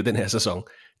NBA-slutspillet den her sæson.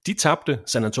 De tabte,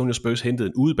 San Antonio Spurs hentede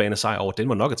en udebanesejr over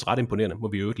Denver Nuggets, ret imponerende,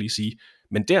 må vi jo ikke lige sige.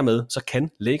 Men dermed, så kan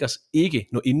Lakers ikke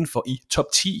nå indenfor i top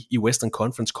 10 i Western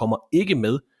Conference, kommer ikke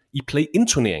med i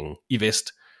play-in-turneringen i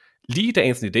Vest. Lige da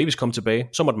Anthony Davis kom tilbage,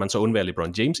 så måtte man så undvære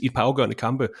LeBron James i et par afgørende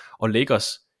kampe, og Lakers,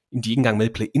 de er ikke engang med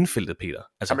i play-in-feltet, Peter.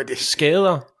 Altså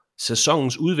skader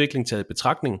sæsonens udvikling taget i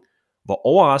betragtning, hvor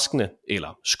overraskende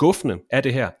eller skuffende er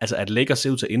det her, altså at Lakers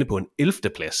ser ud til at ende på en 11.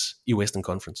 plads i Western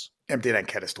Conference. Jamen det er da en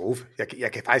katastrofe.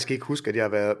 Jeg kan faktisk ikke huske, at jeg har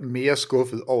været mere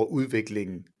skuffet over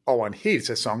udviklingen over en hel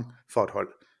sæson for et hold.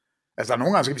 Altså der er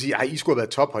nogle gange, skal vi sige, I skulle have været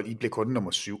tophold, I blev kun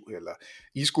nummer 7, eller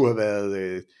I skulle have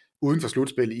været uden for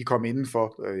slutspil, I kom indenfor,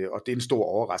 og det er en stor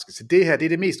overraskelse. Det her, det er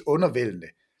det mest undervældende.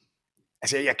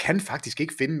 Altså jeg kan faktisk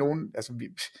ikke finde nogen, altså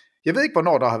jeg ved ikke,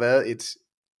 hvornår der har været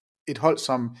et hold,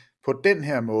 som på den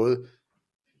her måde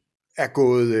er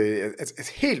gået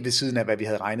helt ved siden af, hvad vi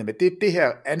havde regnet med. Det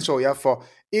her anså jeg for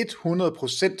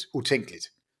 100% utænkeligt.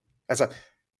 Altså,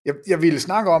 jeg ville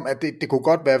snakke om, at det kunne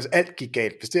godt være, hvis alt gik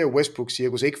galt, hvis det her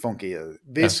Westbrook-cirkus ikke fungerede,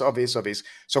 hvis,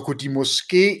 så kunne de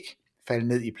måske falde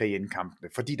ned i play-in-kampene,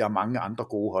 fordi der er mange andre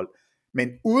gode hold. Men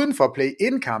uden for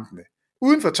play-in-kampene,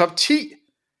 uden for top 10,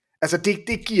 altså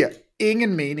det giver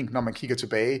ingen mening, når man kigger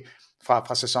tilbage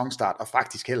fra sæsonstart, og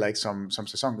faktisk heller ikke som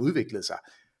sæsonen udviklede sig.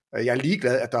 Jeg er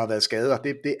ligeglad, at der har været skader.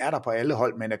 Det er der på alle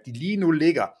hold, men at de lige nu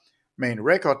ligger med en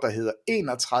record, der hedder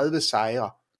 31 sejre,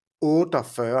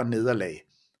 48 nederlag.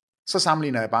 Så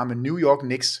sammenligner jeg bare med New York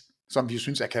Knicks, som vi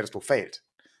synes er katastrofalt.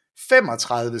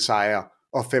 35 sejre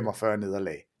og 45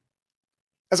 nederlag.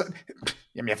 Altså,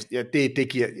 jamen, det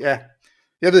giver, ja,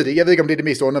 jeg ved det. Jeg ved ikke, om det er det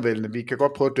mest undervældende. Vi kan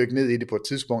godt prøve at dykke ned i det på et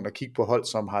tidspunkt og kigge på hold,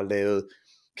 som har lavet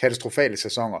katastrofale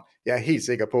sæsoner. Jeg er helt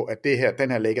sikker på, at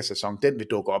den her Lakers-sæson, den vil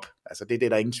dukke op. Altså det er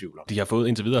der ingen tvivl om. De har fået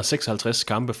indtil videre 56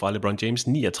 kampe fra LeBron James,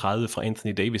 39 fra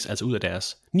Anthony Davis, altså ud af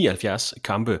deres 79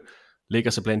 kampe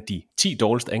ligger sig blandt de 10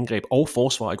 dårligste angreb og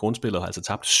forsvar i grundspillet, og har altså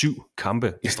tabt 7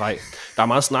 kampe i streg. Der er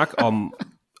meget snak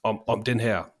om den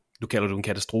her, du kalder det en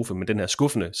katastrofe, men den her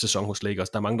skuffende sæson hos Lakers.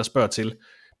 Der er mange, der spørger til,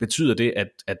 betyder det,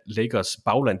 at Lakers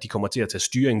bagland, de kommer til at tage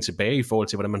styringen tilbage i forhold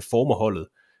til, hvordan man former holdet?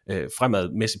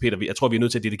 fremadmæssigt, Peter. Jeg tror, vi er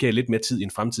nødt til at dedikere lidt mere tid i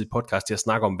en fremtidig podcast til at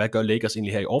snakke om, hvad gør Lakers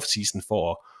egentlig her i offseason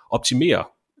for at optimere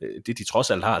det, de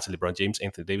trods alt har, altså LeBron James,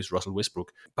 Anthony Davis, Russell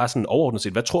Westbrook. Bare sådan overordnet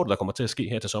set, hvad tror du, der kommer til at ske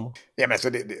her til sommer? Jamen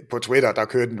altså, på Twitter, der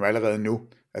kører den jo allerede nu.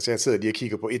 Altså jeg sidder lige og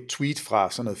kigger på et tweet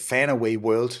fra sådan noget Fanaway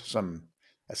World, som,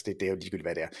 altså det er jo ligegyldigt,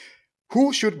 hvad det er.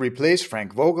 Who should replace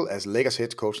Frank Vogel as Lakers head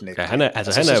coach next? Ja, han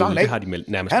er jo, det har de meldt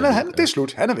nærmest. Det er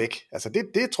slut, han er væk. Altså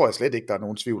det tror jeg slet ikke, der er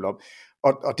nogen tvivl om.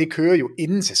 Og det kører jo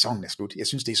inden sæsonen er slut. Jeg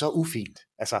synes, det er så ufint.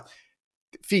 Altså,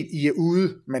 fint, I er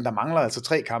ude, men der mangler altså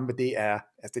 3 kampe. Det er,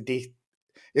 altså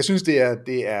jeg synes,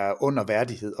 det er under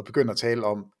værdighed at begynde at tale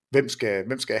om, hvem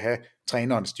skal have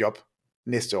trænerens job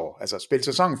næste år. Altså, spil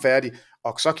sæsonen færdig,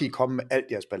 og så kan I komme med alt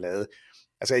jeres ballade.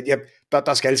 Altså,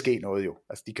 der skal ske noget jo.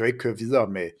 Altså, de kan jo ikke køre videre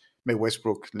med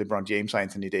Westbrook, LeBron James og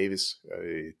Anthony Davis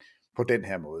på den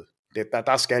her måde.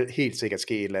 Der skal helt sikkert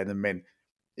ske et eller andet, men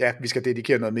ja, vi skal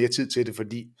dedikere noget mere tid til det,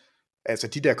 fordi altså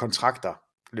de der kontrakter,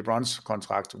 LeBrons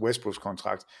kontrakt, Westbrooks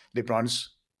kontrakt, LeBrons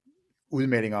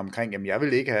udmeldinger omkring, jamen jeg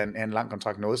vil ikke have en lang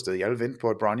kontrakt noget sted, jeg vil vente på,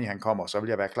 at Bronny han kommer, og så vil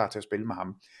jeg være klar til at spille med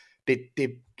ham. Det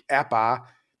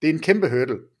er en kæmpe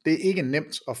hurdle. Det er ikke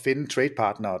nemt at finde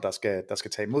tradepartnere, der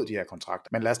skal tage imod de her kontrakter.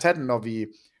 Men lad os tage den, når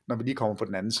vi lige kommer på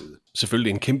den anden side. Selvfølgelig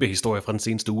en kæmpe historie fra den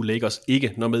seneste uge. Lakers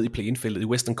ikke når med i play-in-feltet i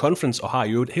Western Conference, og har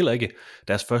jo heller ikke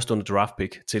deres første runde draft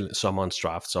pick til sommerens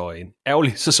draft, så en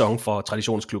ærgerlig sæson for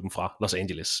traditionsklubben fra Los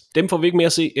Angeles. Dem får vi ikke mere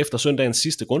at se efter søndagens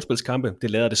sidste grundspilskampe.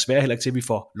 Det lader desværre heller ikke til, at vi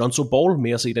får Lonzo Ball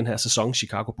mere at se den her sæson.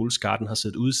 Chicago Bulls Garden har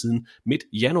siddet ude siden midt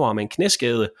januar med en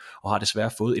knæskade, og har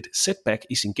desværre fået et setback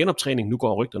i sin genoptræning. Nu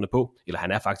går rygterne på, eller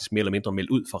han er faktisk mere eller mindre meldt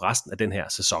ud for resten af den her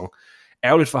sæson.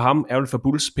 Ærgerligt for ham, ærgerligt for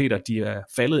Bulls, Peter. De er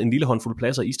faldet en lille håndfuld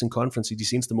pladser i Eastern Conference i de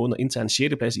seneste måneder, indtager en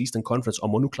 6. plads i Eastern Conference, og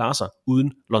må nu klare sig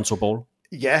uden Lonzo Ball.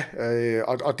 Ja,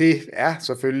 og det er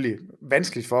selvfølgelig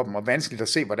vanskeligt for dem, og vanskeligt at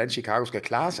se, hvordan Chicago skal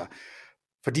klare sig.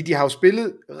 Fordi de har jo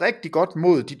spillet rigtig godt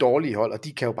mod de dårlige hold, og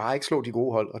de kan jo bare ikke slå de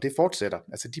gode hold, og det fortsætter.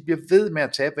 Altså, de bliver ved med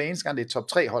at tabe hver eneste gang, det er top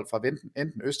 3 hold fra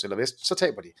enten øst eller vest, så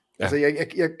taber de. Ja. Altså,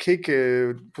 jeg kan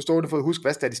ikke på stående fod huske,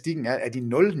 hvad statistikken er. Er de 0-19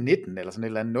 eller sådan et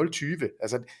eller andet 0-20?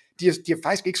 Altså, de har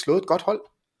faktisk ikke slået et godt hold.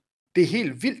 Det er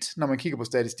helt vildt, når man kigger på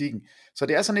statistikken. Så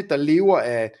det er sådan et, der lever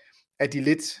af de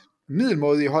lidt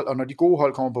middelmådige hold, og når de gode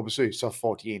hold kommer på besøg, så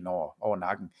får de en over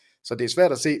nakken. Så det er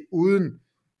svært at se uden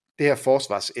det her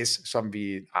forsvars-S, som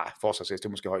forsvars-S, det er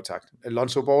måske højt sagt.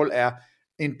 Lonzo Ball er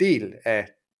en del af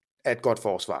et godt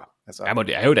forsvar. Altså, ja, men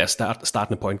det er jo deres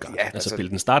startende point guard. Ja, altså spille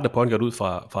den startende point guard ud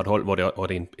fra et hold, hvor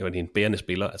det er en bærende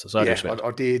spiller, altså så er det jo svært.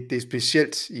 Og det er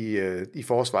specielt i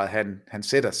forsvaret, han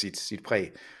sætter sit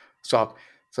præg. Så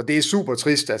det er super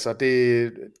trist. Altså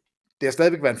det har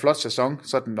stadigvæk været en flot sæson,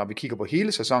 sådan når vi kigger på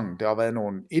hele sæsonen. Der har været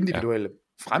nogle individuelle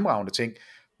fremragende ting,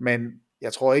 men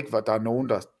jeg tror ikke, at der er nogen,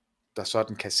 der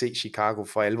sådan kan se Chicago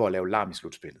for alvor lave larm i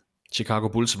slutspillet. Chicago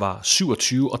Bulls var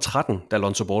 27-13, da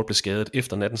Lonzo Ball blev skadet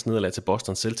efter nattens nederlag til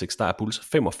Boston Celtics. Der er Bulls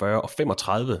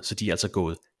 45-35, så de er altså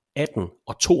gået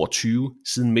 18-22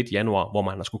 siden midt januar, hvor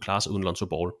man har skulle klare sig uden Lonzo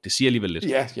Ball. Det siger alligevel lidt.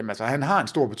 Ja, jamen altså, han har en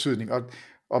stor betydning,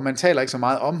 og man taler ikke så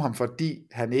meget om ham, fordi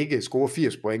han ikke scorer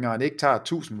 80 point, og han ikke tager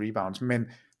 1000 rebounds,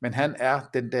 men han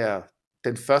er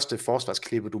den første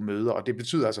forsvarsklippe, du møder, og det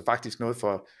betyder altså faktisk noget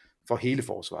for hele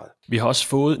forsvaret. Vi har også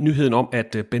fået nyheden om,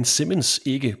 at Ben Simmons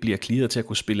ikke bliver clearet til at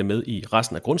kunne spille med i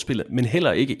resten af grundspillet, men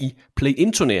heller ikke i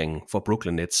play-in-turneringen for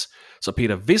Brooklyn Nets. Så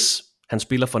Peter, hvis han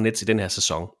spiller for Nets i den her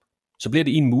sæson, så bliver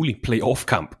det en mulig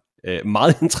playoff-kamp.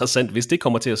 Meget interessant, hvis det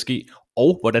kommer til at ske,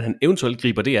 og hvordan han eventuelt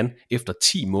griber det an efter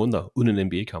 10 måneder uden en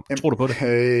NBA-kamp. Tror du på det?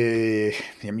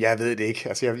 Jamen, jeg ved det ikke.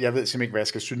 Altså, jeg ved simpelthen ikke, hvad jeg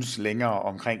skal synes længere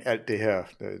omkring alt det her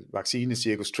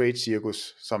vaccinecirkus,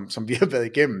 trade-cirkus, som vi har været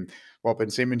igennem, hvor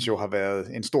Ben Simmons jo har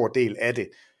været en stor del af det.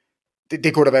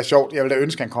 Det kunne da være sjovt. Jeg vil da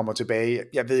ønske, at han kommer tilbage.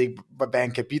 Jeg ved ikke, hvad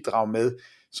han kan bidrage med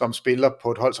som spiller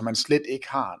på et hold, som man slet ikke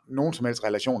har nogen som helst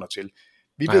relationer til.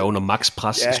 Han er under max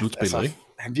pres i slutspillet, altså, ikke?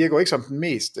 Han virker jo ikke som den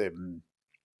mest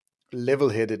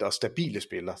level-headed og stabile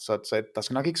spiller, så der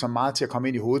skal nok ikke så meget til at komme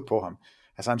ind i hovedet på ham.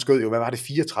 Altså han skød jo, hvad var det,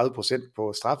 34%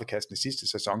 på straffekastene sidste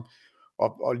sæson,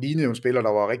 og lignede jo en spiller, der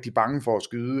var rigtig bange for at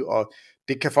skyde, og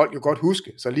det kan folk jo godt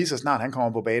huske, så lige så snart han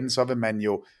kommer på banen, så vil man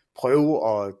jo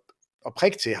prøve at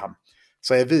prikke til ham.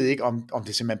 Så jeg ved ikke, om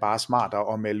det simpelthen bare er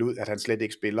smartere at melde ud, at han slet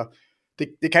ikke spiller.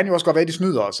 Det kan jo også godt være, at de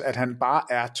snyder os, at han bare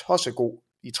er tossegod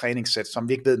i træningssæt, som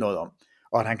vi ikke ved noget om,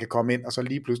 og at han kan komme ind, og så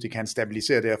lige pludselig kan han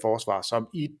stabilisere det her forsvar, som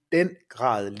i den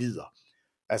grad lider.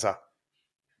 Altså,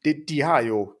 de har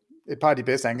jo et par af de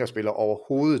bedste angrebsspillere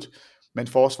overhovedet, men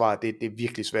forsvaret, det er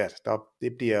virkelig svært.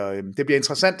 Det bliver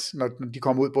interessant, når de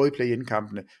kommer ud både i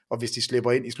play-in-kampene, og hvis de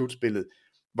slipper ind i slutspillet,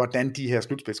 hvordan de her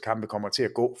slutspilskampe kommer til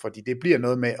at gå, fordi det bliver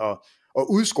noget med at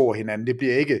udscore hinanden. Det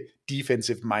bliver ikke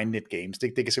defensive-minded games.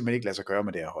 Det kan simpelthen ikke lade sig gøre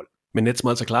med det her hold. Men Nets må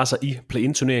altså klare sig i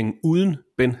play-in-turneringen uden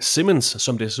Ben Simmons.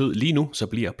 Som det ser ud lige nu, så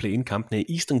bliver play-in-kampene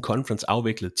i Eastern Conference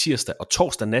afviklet tirsdag og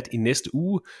torsdag nat i næste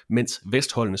uge, mens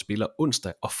vestholdene spiller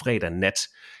onsdag og fredag nat.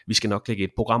 Vi skal nok lægge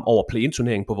et program over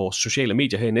play-in-turneringen på vores sociale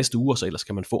medier her i næste uge, så ellers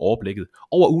kan man få overblikket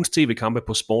over ugens tv-kampe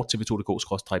på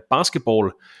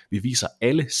sporttv2.dk/basketball. Vi viser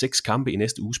alle 6 kampe i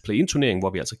næste uges play-in-turnering, hvor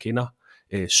vi altså kender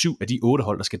 7 af de 8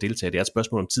 hold, der skal deltage. Det er et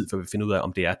spørgsmål om tid, før vi finder ud af,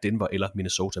 om det er Denver eller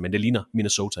Minnesota, men det ligner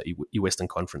Minnesota i Western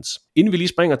Conference. Inden vi lige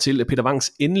springer til Peter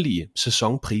Wangs endelige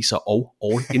sæsonpriser og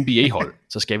All-NBA-hold,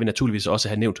 så skal vi naturligvis også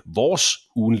have nævnt vores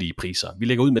ugenlige priser. Vi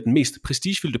lægger ud med den mest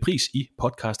prestigefyldte pris i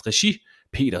podcast-regi,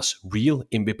 Peters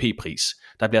Real MVP-pris.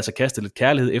 Der bliver altså kastet lidt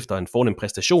kærlighed efter en fornem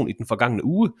præstation i den forgangne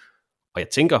uge, og jeg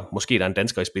tænker, måske der er en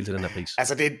dansker i spil til den her pris.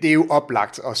 Altså det er jo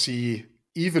oplagt at sige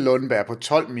Ive Lundberg på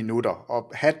 12 minutter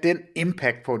og have den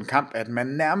impact på en kamp, at man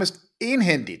nærmest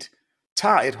enhændigt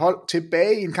tager et hold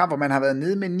tilbage i en kamp, hvor man har været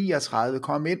nede med 39,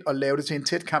 komme ind og lave det til en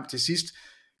tæt kamp til sidst.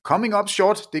 Coming up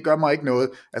short, det gør mig ikke noget.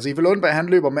 Altså Ive Lundberg, han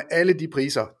løber med alle de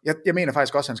priser. Jeg mener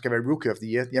faktisk også, at han skal være Rookie of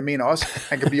the Year. Jeg mener også, at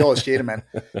han kan blive årets 6. mand.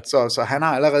 Så han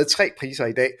har allerede 3 priser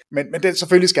i dag. Men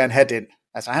selvfølgelig skal han have den.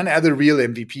 Altså han er the real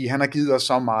MVP. Han har givet os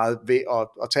så meget ved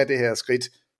at tage det her skridt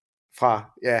fra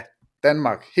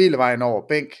Danmark hele vejen over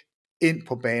bænk ind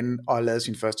på banen og har lavet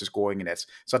sin første scoring i nat.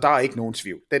 Så der er ikke nogen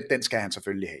tvivl. Den skal han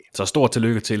selvfølgelig have. Så stort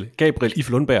tillykke til Gabriel Ive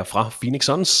Lundberg fra Phoenix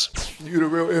Suns. You're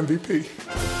the real MVP.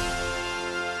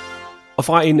 Og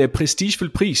fra en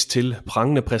prestigefyldt pris til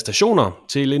prangende præstationer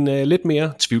til en lidt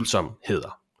mere tvivlsom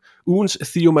hæder. Ugens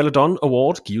Theo Maledon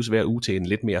Award gives hver uge til en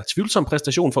lidt mere tvivlsom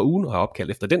præstation for ugen og er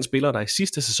opkaldt efter den spiller, der i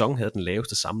sidste sæson havde den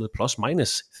laveste samlede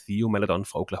plus-minus, Theo Maledon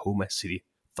fra Oklahoma City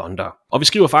Thunder. Og vi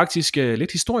skriver faktisk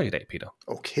lidt historie i dag, Peter.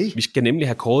 Okay. Vi skal nemlig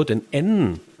have kåret den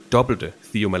anden dobbelte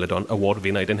Theo Maledon Award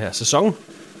vinder i den her sæson.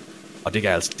 Og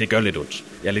det gør lidt ondt.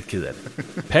 Jeg er lidt ked af det.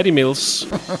 Patty Mills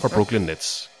fra Brooklyn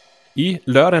Nets. I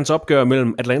lørdagens opgør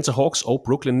mellem Atlanta Hawks og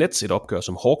Brooklyn Nets, et opgør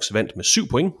som Hawks vandt med 7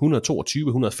 point,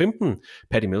 122-115.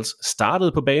 Patty Mills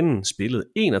startede på banen, spillede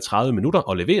 31 minutter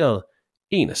og leverede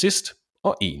 1 assist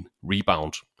og 1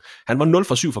 rebound. Han var 0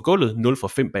 for 7 for gulvet, 0 for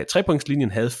 5 bag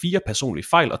trepointslinjen, havde 4 personlige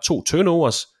fejl og 2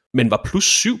 turnovers, men var plus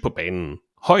 7 på banen.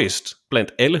 Højst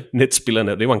blandt alle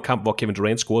Nets-spillerne. Det var en kamp, hvor Kevin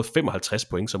Durant scorede 55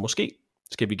 point, så måske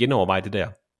skal vi genoverveje det der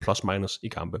plus-minus i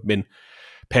kampe. Men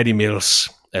Patty Mills,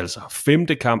 altså 5.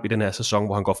 kamp i den her sæson,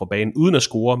 hvor han går fra banen uden at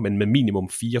score, men med minimum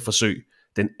 4 forsøg.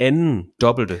 Den anden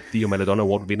dobbelte Theo Maledon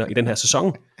Award vinder i den her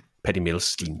sæson. Patty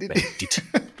Mills, din bandit.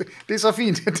 Det er så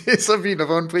fint. Det er så fint at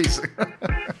få en pris.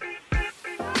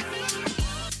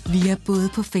 Vi er både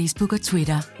på Facebook og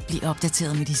Twitter. Bliv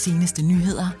opdateret med de seneste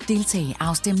nyheder, deltag i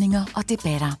afstemninger og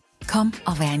debatter. Kom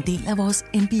og vær en del af vores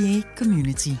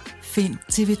NBA-community. Find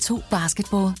TV2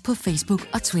 Basketball på Facebook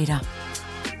og Twitter.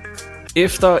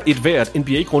 Efter et hvert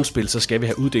NBA-grundspil, så skal vi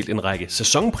have uddelt en række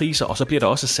sæsonpriser, og så bliver der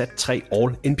også sat 3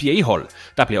 All-NBA-hold.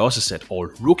 Der bliver også sat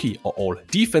All-Rookie og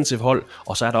All-Defensive-hold,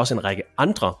 og så er der også en række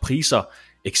andre priser,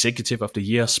 Executive of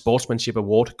the Year, Sportsmanship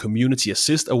Award, Community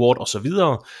Assist Award osv.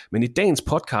 Men i dagens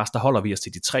podcast, der holder vi os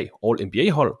til de 3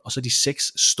 All-NBA-hold, og så de 6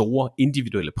 store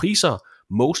individuelle priser,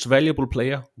 Most Valuable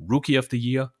Player, Rookie of the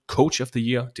Year, Coach of the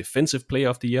Year, Defensive Player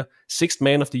of the Year, Sixth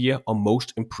Man of the Year og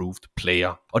Most Improved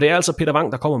Player. Og det er altså Peter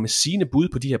Wang, der kommer med sine bud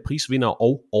på de her prisvindere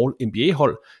og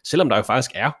All-NBA-hold, selvom der jo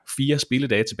faktisk er 4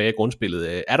 spilledage tilbage i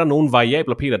grundspillet. Er der nogle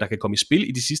variabler, Peter, der kan komme i spil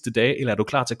i de sidste dage, eller er du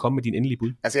klar til at komme med din endelige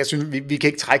bud? Altså jeg synes, vi kan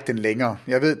ikke trække den længere.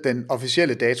 Jeg ved, den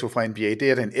officielle dato fra NBA, det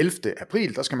er den 11.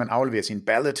 april, der skal man aflevere sin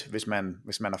ballot, hvis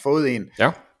man har fået en.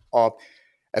 Ja. Og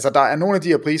altså der er nogle af de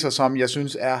her priser, som jeg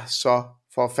synes er så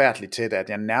forfærdeligt tæt, at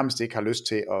jeg nærmest ikke har lyst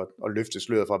til at løfte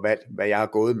sløret for, hvad jeg har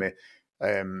gået med.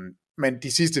 Men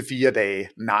de sidste 4 dage,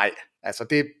 nej.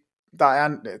 Altså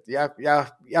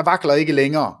jeg vakler ikke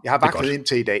længere. Jeg har vaklet ind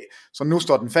til i dag. Så nu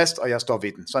står den fast, og jeg står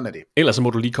ved den. Sådan er det. Ellers så må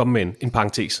du lige komme med en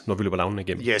parentes, når vi løber navnene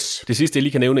igennem. Yes. Det sidste, jeg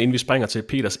lige kan nævne, inden vi springer til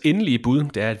Peters endelige bud,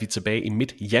 det er, at vi er tilbage i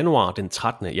midt januar, den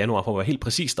 13. januar, for at være helt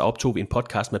præcis, der optog vi en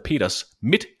podcast med Peters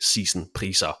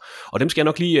mid-season-priser. Og dem skal jeg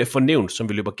nok lige fornævne, som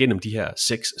vi løber gennem de her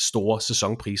 6 store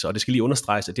sæsonpriser. Og det skal lige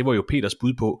understreges, at det var jo Peters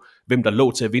bud på, hvem der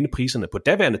lå til at vinde priserne på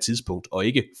daværende tidspunkt, og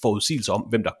ikke forudsigelser om,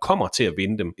 hvem der kommer til at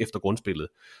vinde dem efter grundspillet.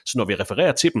 Så når vi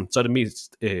refererer til dem, så er det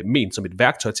mest ment som et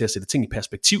værktøj til at sætte ting i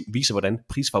perspektiv, vise hvordan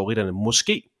prisfavoritterne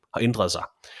måske har ændret sig.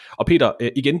 Og Peter,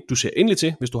 igen, du ser endelig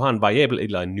til, hvis du har en variabel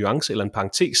eller en nuance eller en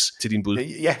parentes til din bud.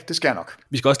 Ja, det skal jeg nok.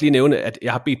 Vi skal også lige nævne, at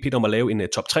jeg har bedt Peter om at lave en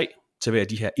top 3 til hver af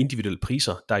de her individuelle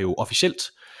priser, der jo officielt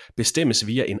bestemmes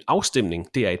via en afstemning.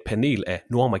 Det er et panel af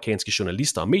nordamerikanske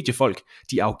journalister og mediefolk.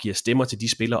 De afgiver stemmer til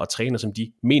de spillere og træner, som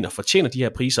de mener fortjener de her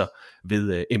priser.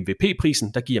 Ved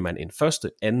MVP-prisen, der giver man en første,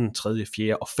 anden, tredje,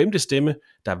 fjerde og femte stemme,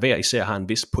 der hver især har en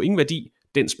vis pointværdi.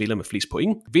 Den spiller med flest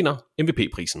point vinder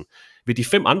MVP-prisen. Ved de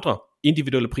 5 andre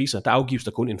individuelle priser, der afgives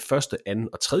der kun en første, anden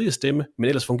og tredje stemme, men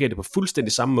ellers fungerer det på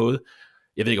fuldstændig samme måde.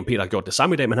 Jeg ved ikke, om Peter har gjort det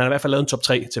samme i dag, men han har i hvert fald lavet en top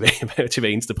 3 til hver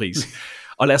eneste pris.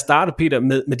 Og lad os starte, Peter,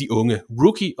 med de unge.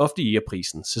 Rookie of the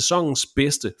Year-prisen. Sæsonens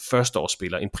bedste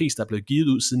førsteårsspiller. En pris, der er blevet givet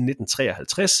ud siden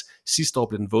 1953. Sidste år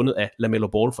blev den vundet af LaMelo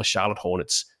Ball fra Charlotte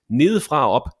Hornets. Nedefra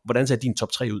og op, hvordan ser din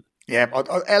top 3 ud? Ja,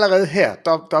 og allerede her,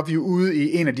 der er vi jo ude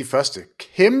i en af de første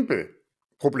kæmpe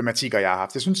problematikker, jeg har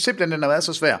haft. Jeg synes simpelthen, den har været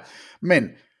så svær. Men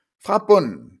fra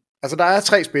bunden, altså der er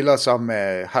 3 spillere, som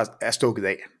er stukket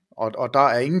af. Og der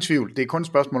er ingen tvivl. Det er kun et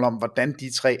spørgsmål om, hvordan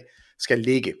de 3 skal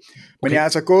ligge. Men okay. Jeg er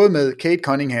altså gået med Cade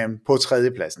Cunningham på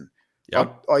 3. pladsen. Ja.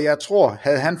 Og jeg tror,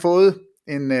 havde han fået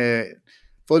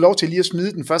lov til lige at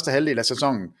smide den første halvdel af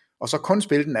sæsonen, og så kun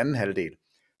spille den anden halvdel,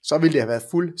 så ville det have været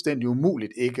fuldstændig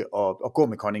umuligt ikke at gå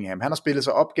med Cunningham. Han har spillet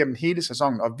sig op gennem hele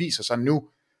sæsonen, og viser sig nu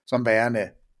som værende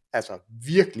altså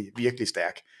virkelig, virkelig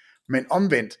stærk. Men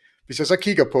omvendt, hvis jeg så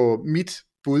kigger på mit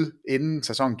bud, inden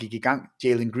sæsonen gik i gang,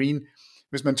 Jalen Green,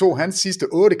 hvis man tog hans sidste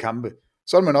 8 kampe,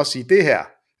 så vil man også sige det her.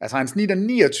 Altså han snitter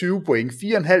 29 point, 4,5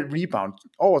 rebound,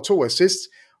 over 2 assists,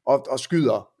 og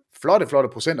skyder flotte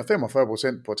procenter,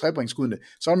 45% på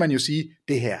 3-pointsskuddene, så vil man jo sige,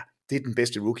 det her, det er den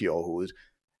bedste rookie overhovedet.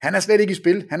 Han er slet ikke i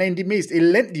spil. Han er en af de mest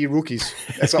elendige rookies,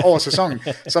 altså over sæsonen.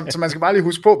 Så man skal bare lige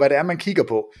huske på, hvad det er, man kigger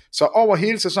på. Så over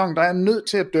hele sæsonen, der er jeg nødt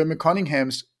til at dømme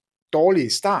Cunninghams dårlige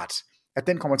start, at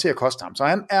den kommer til at koste ham. Så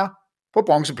han er på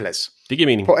bronzeplads. Det giver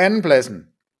mening. På anden pladsen,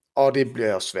 og det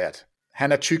bliver også svært.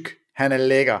 Han er tyk, han er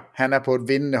lækker, han er på et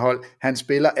vindende hold, han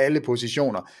spiller alle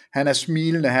positioner, han er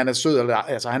smilende, han er sød,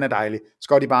 altså han er dejlig.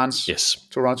 Scottie Barnes, yes.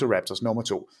 Toronto Raptors nummer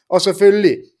 2. Og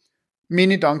selvfølgelig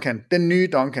Mini Duncan, den nye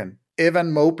Duncan,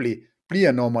 Evan Mobley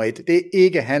bliver nummer 1. Det er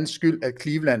ikke hans skyld, at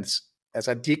Clevelands,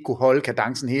 altså at de ikke kunne holde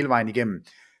kadencen hele vejen igennem.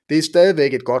 Det er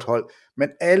stadigvæk et godt hold, men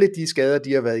alle de skader,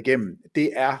 de har været igennem,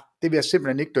 det vil jeg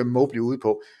simpelthen ikke dømme Mobley ude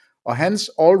på. Og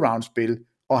hans all-round spil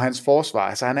og hans forsvar,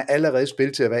 altså han er allerede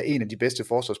spillet til at være en af de bedste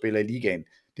forsvarsspillere i ligaen.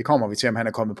 Det kommer vi til, om han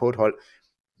er kommet på et hold.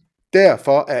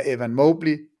 Derfor er Evan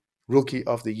Mobley Rookie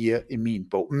of the Year i min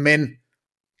bog. Men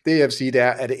det jeg vil sige, det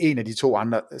er, at det en af de 2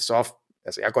 andre, så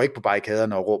altså jeg går ikke på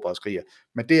barrikaderne og råber og skriger,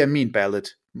 men det er min ballot.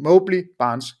 Mobley,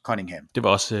 Barnes, Cunningham. Det var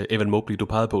også Evan Mobley, du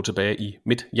pegede på tilbage i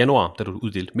midt januar, da du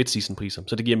uddelte mid-season-priser,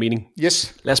 så det giver mening.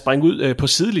 Yes. Lad os springe ud på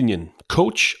sidelinjen.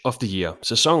 Coach of the Year.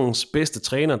 Sæsonens bedste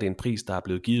træner, det er en pris, der er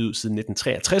blevet givet ud siden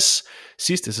 1963.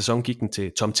 Sidste sæson gik den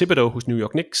til Tom Thibodeau hos New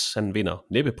York Knicks. Han vinder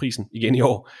næppe prisen igen i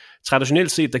år.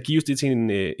 Traditionelt set, der gives det til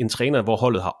en træner, hvor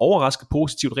holdet har overrasket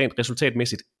positivt rent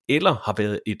resultatmæssigt, eller har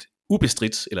været et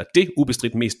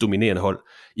ubestridt mest dominerende hold.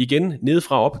 Igen,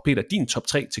 nedefra og op, Peter, din top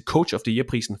 3 til Coach of the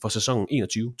Year-prisen for sæsonen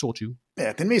 21-22.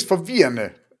 Ja, det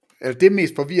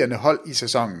mest forvirrende hold i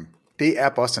sæsonen, det er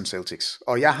Boston Celtics.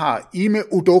 Og jeg har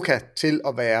Ime Udoka til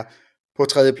at være på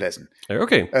 3. pladsen.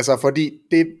 Okay. Altså, fordi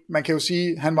man kan jo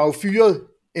sige, han var jo fyret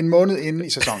en måned inden i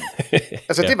sæsonen.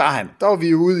 Altså, det var han. Der var vi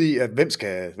jo ude i, at hvem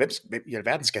i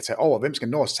alverden skal tage over, hvem skal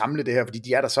nå at samle det her, fordi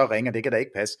de er der så ringer, det kan da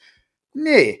ikke passe.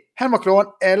 Nej, han var klogere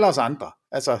end alle os andre.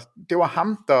 Altså, det var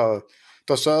ham,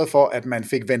 der sørgede for, at man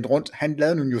fik vendt rundt. Han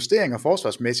lavede nogle justeringer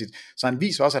forsvarsmæssigt, så han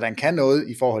viser også, at han kan noget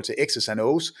i forhold til X's and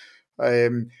O's.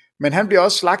 Men han bliver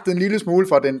også slagtet en lille smule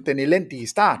for den elendige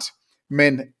start.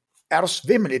 Men er der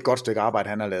svimmel et godt stykke arbejde,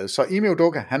 han har lavet. Så Ime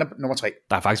Udoka, han er nummer 3.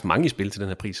 Der er faktisk mange i spil til den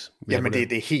her pris. Jamen,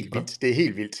 det er helt vildt. Det er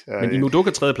helt vildt. Men Ime Udoka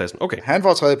 3. pladsen, okay. Han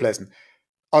får 3. pladsen.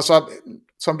 Og så,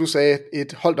 som du sagde,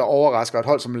 et hold, der overrasker, et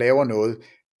hold, som laver noget.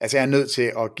 Altså, jeg er nødt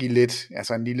til at give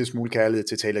en lille smule kærlighed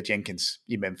til Taylor Jenkins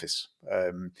i Memphis.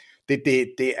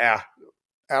 Det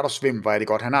er der svimmel, hvor er det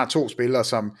godt. Han har 2 spillere,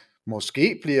 som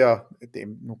måske bliver,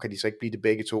 nu kan de så ikke blive det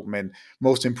begge 2, men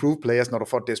most improved players, når du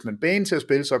får Desmond Bane til at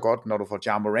spille så godt, når du får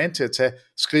Ja Morant til at tage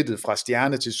skridtet fra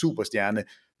stjerne til superstjerne,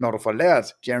 når du får lært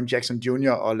Jaren Jackson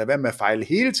Jr. at lade være med at fejle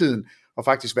hele tiden, og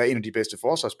faktisk være en af de bedste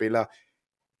forsvarsspillere.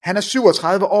 Han er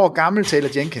 37 år gammel, Taylor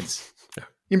Jenkins. Ja.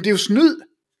 Jamen, det er jo snyd.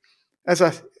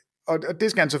 Altså, og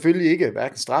det skal han selvfølgelig ikke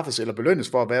hverken straffes eller belønnes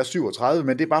for at være 37,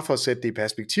 men det er bare for at sætte det i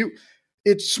perspektiv.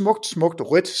 Et smukt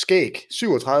rødt skæg,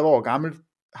 37 år gammel,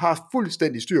 har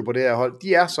fuldstændig styr på det her hold.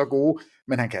 De er så gode,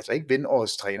 men han kan altså ikke vinde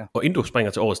årets træner. Og inden du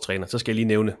springer til årets træner, så skal jeg lige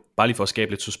nævne, bare lige for at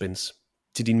skabe lidt suspense.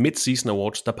 Til din mid-season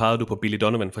awards, der pegede du på Billy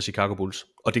Donovan fra Chicago Bulls,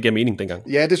 og det gav mening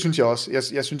dengang. Ja, det synes jeg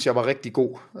også. Jeg synes, jeg var rigtig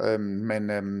god,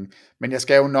 men jeg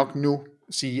skal jo nok nu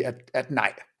sige, at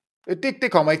nej.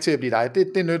 Det kommer ikke til at blive dig.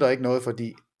 Det nytter ikke noget,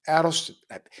 fordi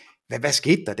hvad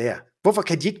skete der? Hvorfor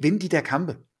kan de ikke vinde de der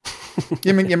kampe?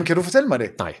 Jamen, kan du fortælle mig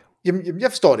det? Nej. Jamen,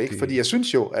 jeg forstår det ikke, fordi jeg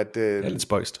synes jo, at... det er lidt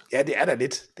spøjst. Ja, det er da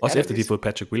lidt. Også efter, de har fået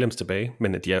Patrick Williams tilbage,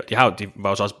 men de var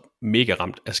jo så også mega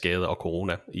ramt af skader og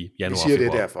corona i januar og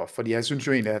februar. Det derfor, fordi jeg synes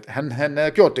jo egentlig, at han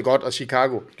havde gjort det godt, og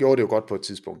Chicago gjorde det jo godt på et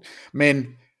tidspunkt. Men,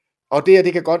 og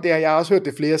det kan godt, jeg har også hørt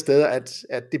det flere steder,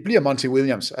 at det bliver Monty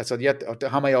Williams, altså, og det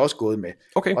har jeg også gået med.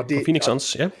 Okay, og Phoenix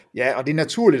Suns, ja. Ja, og det er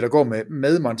naturligt at gå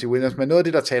med Monty Williams, men noget af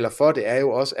det, der taler for det, er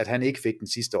jo også, at han ikke fik den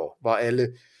sidste år, hvor alle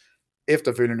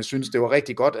efterfølgende synes, det var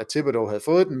rigtig godt, at Thibodeau havde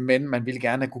fået den, men man ville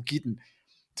gerne kunne give den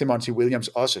til Monty Williams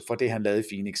også, for det han lavede i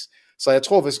Phoenix. Så jeg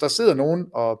tror, hvis der sidder nogen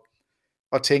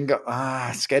og tænker,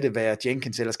 skal det være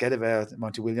Jenkins, eller skal det være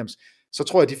Monty Williams, så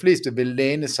tror jeg, de fleste vil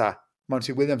læne sig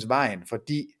Monty Williams vejen,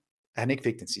 fordi han ikke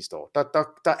fik den sidste år.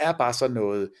 Der er bare sådan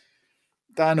noget,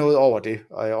 der er noget over det,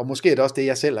 og måske er det også det,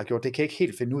 jeg selv har gjort, det kan jeg ikke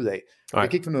helt finde ud af. Jeg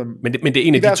kan ikke finde ud af men det er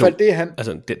en af de to. Det, han...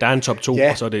 Altså, der er en top 2,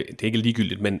 og så er det er ikke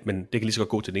ligegyldigt, men det kan lige så godt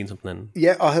gå til den ene som den anden.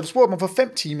 Ja, og havde du spurgt mig for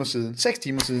 6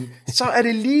 timer siden, så er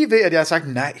det lige ved, at jeg har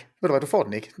sagt nej. Ved du hvad, du får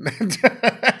den ikke.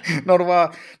 når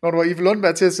du var Ife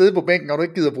Lundberg til at sidde på bænken, og du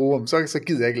ikke gider bruge ham, så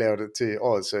gider jeg ikke lave det til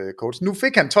årets coach. Nu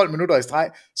fik han 12 minutter i streg,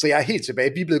 så jeg er helt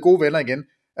tilbage. Vi er blevet gode venner igen.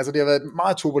 Altså, det har været et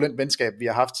meget turbulent venskab, vi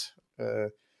har haft,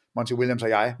 Monty Williams og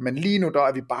jeg, men lige nu der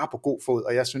er vi bare på god fod,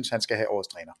 og jeg synes, han skal have årets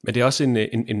træner. Men det er også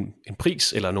en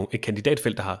pris, eller et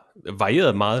kandidatfelt, der har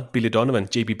varieret meget. Billy Donovan,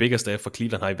 J.B. Bickerstaff fra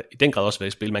Cleveland har i den grad også været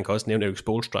i spil. Man kan også nævne Erik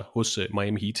Spoelstra hos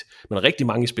Miami Heat. Men der er rigtig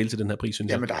mange i spil til den her pris, synes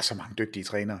jeg. Jamen, der er så mange dygtige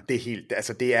trænere.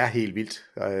 Det er helt vildt.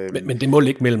 Men det må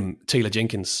ligge mellem Taylor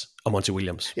Jenkins og Monty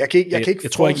Williams. Jeg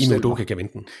tror ikke, Ime Udoka kan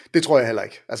vinde den. Det tror jeg heller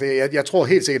ikke. Altså, jeg tror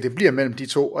helt sikkert, det bliver mellem de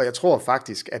to, og jeg tror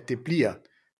faktisk, at det bliver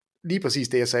lige præcis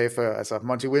det, jeg sagde før. Altså,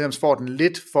 Monty Williams får den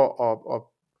lidt for at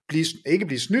ikke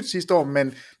blive snydt sidste år,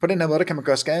 men på den her måde, der kan man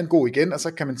gøre skaden god igen, og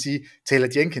så kan man sige, Taylor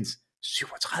Jenkins,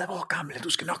 37 år gammel, du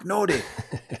skal nok nå det.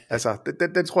 Altså,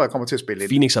 den tror jeg kommer til at spille ind.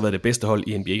 Phoenix har været det bedste hold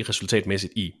i NBA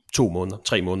resultatmæssigt i 2 måneder,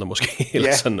 3 måneder måske,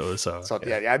 eller sådan noget. Så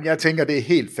jeg tænker, det er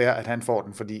helt fair, at han får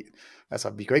den, fordi altså,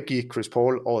 vi kan ikke give Chris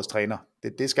Paul årets træner.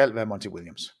 Det skal være Monty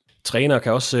Williams. Trænere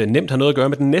kan også nemt have noget at gøre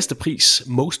med den næste pris,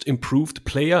 Most Improved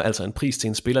Player, altså en pris til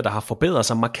en spiller, der har forbedret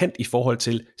sig markant i forhold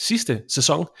til sidste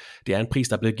sæson. Det er en pris,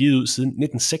 der er blevet givet ud siden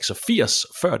 1986.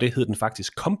 Før det hed den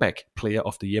faktisk Comeback Player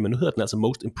of the Year, men nu hedder den altså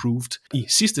Most Improved. I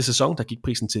sidste sæson, der gik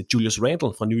prisen til Julius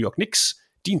Randle fra New York Knicks.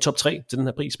 Din top 3 til den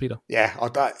her pris, Peter? Ja, og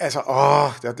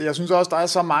jeg synes også, der er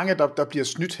så mange, der bliver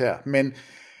snydt her, men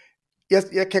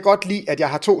jeg kan godt lide, at jeg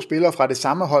har 2 spillere fra det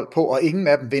samme hold på, og ingen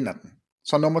af dem vinder den.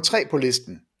 Så nummer 3 på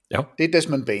listen, det er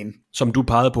Desmond Bane. Som du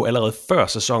pegede på allerede før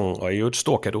sæsonen, og er jo et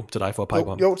stort cadeau til dig for at pege på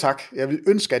ham. Jo, tak. Jeg vil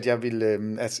ønske, at jeg ville...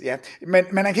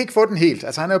 Men han kan ikke få den helt.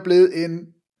 Altså, han er jo blevet en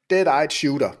dead-eyed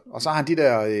shooter, og så har han de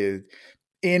der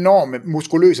enorme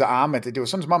muskuløse arme. Det er jo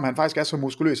sådan, som om han faktisk er så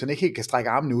muskuløs, at han ikke helt kan strække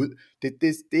armene ud.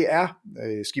 Det er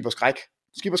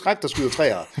Skipper Skræk, der skyder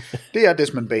træer. Det er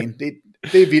Desmond Bane.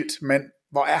 Det er vildt, men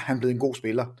hvor er han blevet en god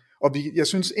spiller? Og jeg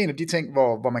synes, en af de ting,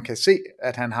 hvor man kan se,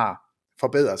 at han har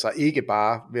forbedret sig, ikke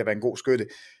bare ved at være en god skytte,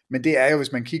 men det er jo,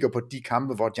 hvis man kigger på de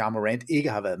kampe, hvor Ja Morant ikke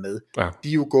har været med. Ja. De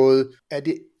er jo gået, er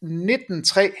det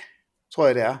 19-3, tror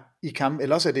jeg det er, i kamp,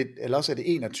 eller også er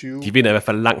det 21. De vinder i hvert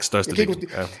fald langt størstedelen.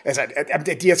 Altså,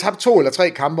 de har tabt 2 eller 3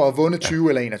 kampe og vundet 20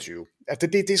 eller 21. Altså,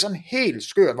 det er sådan helt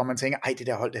skørt, hvor man tænker, det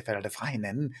der hold, der falder der fra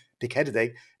hinanden. Det kan det da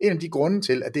ikke. En af de grunde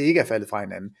til, at det ikke er faldet fra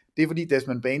hinanden, det er fordi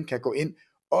Desmond Bane kan gå ind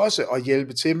også og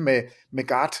hjælpe til med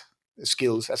guard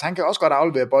skills. Altså, han kan også godt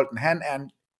aflevere bolden. Han er en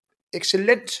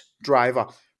excellent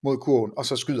driver mod kurven, og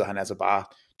så skyder han altså bare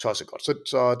tosset godt.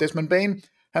 Så Desmond Bane,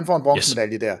 han får en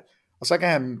bronzemedalje der. Og så kan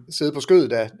han sidde på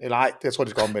skødet af, eller ej, jeg tror,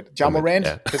 det skal omvendt. Ja Morant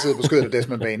kan sidde på skødet af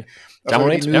Desmond Bane.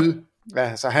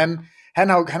 Og så han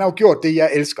har jo gjort det,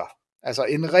 jeg elsker. Altså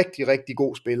en rigtig, rigtig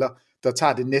god spiller, der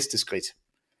tager det næste skridt.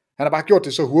 Han har bare gjort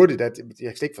det så hurtigt, at jeg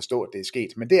kan slet ikke forstå, at det er sket.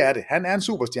 Men det er det. Han er en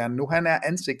superstjerne nu. Han er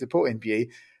ansigtet på NBA.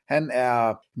 Han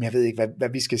er, jeg ved ikke, hvad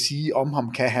vi skal sige om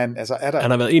ham. Han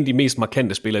har været en af de mest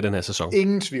markante spillere i den her sæson.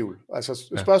 Ingen tvivl.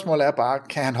 Altså, spørgsmålet er bare,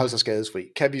 kan han holde sig skadesfri?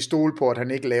 Kan vi stole på, at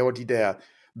han ikke laver de der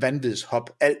vanvidshop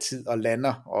altid og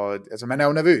lander? Og, altså, man er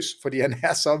jo nervøs, fordi han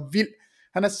er så vild.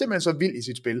 Han er simpelthen så vild i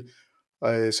sit spil.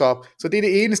 Så det er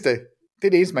det eneste. Det er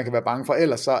det eneste, man kan være bange for.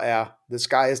 Ellers så er the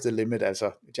sky is the limit.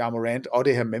 Altså, Ja Morant og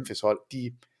det her Memphis-hold,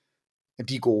 de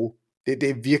er gode. Det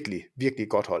er virkelig, virkelig et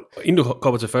godt hold. Og inden du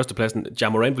kommer til førstepladsen, Ja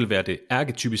Morant vil være det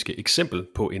arketypiske eksempel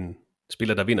på en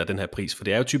spiller, der vinder den her pris, for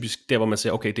det er jo typisk der, hvor man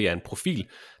siger, okay, det er en profil,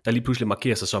 der lige pludselig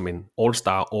markerer sig som en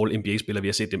All-Star, All-NBA-spiller. Vi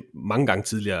har set det mange gange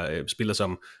tidligere, spillere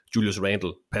som Julius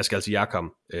Randle, Pascal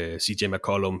Siakam, CJ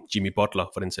McCollum, Jimmy Butler,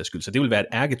 for den sags skyld. Så det vil være et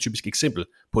arketypisk eksempel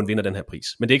på en vinder den her pris.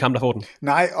 Men det er ikke ham, der får den.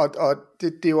 Nej, og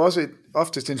det er jo også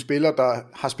oftest en spiller, der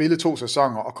har spillet 2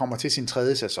 sæsoner og kommer til sin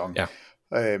 3. sæson. Ja.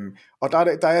 Og der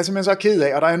er jeg simpelthen så ked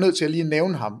af, og der er jeg nødt til at lige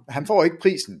nævne ham. Han får ikke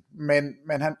prisen,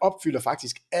 men han opfylder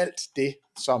faktisk alt det,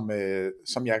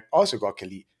 som jeg også godt kan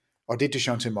lide. Og det er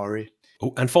DeJounte Murray.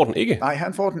 Han får den ikke? Nej,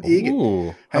 han får den ikke.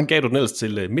 Han gav du den ellers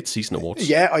til Mid-Season Awards.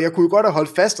 Ja, og jeg kunne jo godt have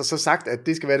holdt fast og så sagt, at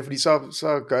det skal være det, fordi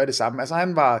så gør jeg det samme. Altså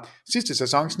han var, sidste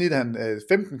sæson snit han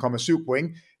 15,7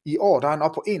 point. I år der er han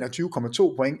op på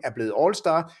 21,2 point, er blevet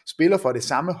All-Star, spiller for det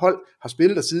samme hold, har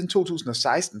spillet der siden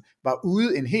 2016, var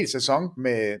ude en hel sæson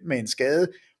med en skade.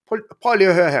 Prøv lige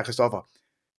at høre her, Christoffer.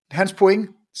 Hans point,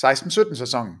 16-17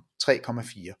 sæsonen, 3,4.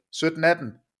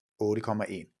 17-18,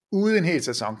 8,1. Ude en hel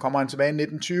sæson, kommer han tilbage i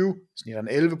 19-20, snitter han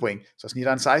 11 point, så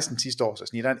snitter han 16 sidste år, så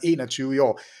snitter han 21 i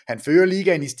år. Han fører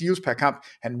ligaen i steals per kamp,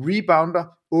 han rebounder 8,4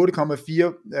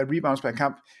 rebounds per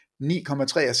kamp,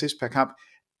 9,3 assists per kamp.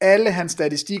 Alle hans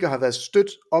statistikker har været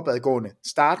stødt opadgående,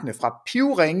 startende fra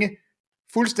pivringe,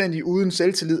 fuldstændig uden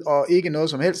selvtillid og ikke noget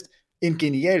som helst. En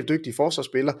genial, dygtig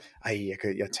forsvarsspiller.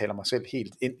 Jeg taler mig selv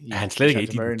helt ind i... Er han slet ikke i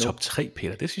din top 3,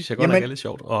 Peter? Det synes jeg godt nok er lidt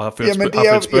sjovt. Og har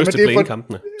ført Spurs til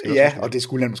play-in-kampene. Ja, og det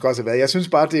skulle han måske også have været. Jeg synes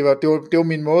bare, det var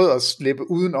min måde at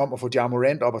slippe udenom at få Ja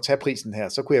Morant op og tage prisen her.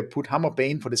 Så kunne jeg putte ham og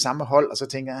Bane på det samme hold, og så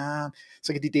tænke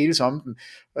så kan de deles om den.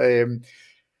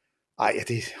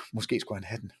 Måske skulle han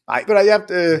have den. Nej,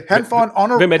 han får en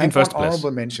honorable, hvem er din første plads?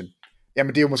 Honorable mention. Jamen,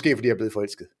 det er jo måske, fordi jeg er blevet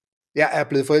forelsket. Jeg er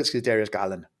blevet forelsket i Darius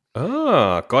Garland.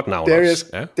 Godt navn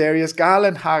Darius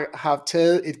Garland har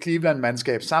taget et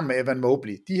Cleveland-mandskab sammen med Evan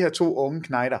Mobley. De her 2 unge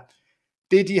knejder.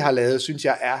 Det, de har lavet, synes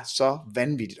jeg er så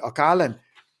vanvittigt. Og Garland,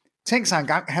 tænk sig en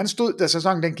gang, han stod, da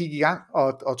sæsonen den gik i gang,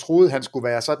 og troede, han skulle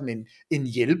være sådan en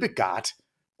hjælpeguard.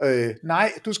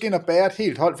 Nej, du skal ind og bære et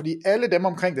helt hold, fordi alle dem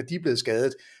omkring dig, de er blevet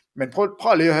skadet. Men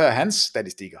prøv lige at høre hans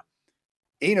statistikker.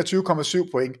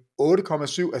 21,7 point,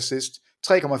 8,7 assist,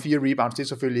 3,4 rebounds, det er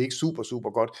selvfølgelig ikke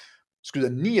super godt. Skyder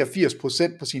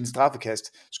 89% på sine straffekast,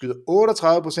 skyder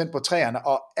 38% på træerne,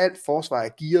 og alt forsvar er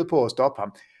gearet på at stoppe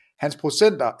ham. Hans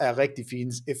procenter er rigtig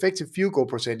fine. Effective field goal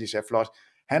percentage er flot.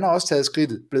 Han har også taget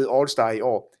skridtet, blevet All-Star i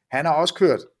år. Han har også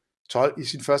kørt 12 i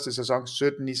sin første sæson,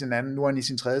 17 i sin anden, nu er han i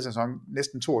sin tredje sæson,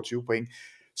 næsten 22 point.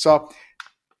 Så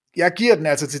jeg giver den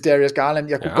altså til Darius Garland.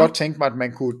 Jeg kunne godt tænke mig, at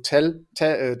man kunne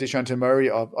tage DeJounte Murray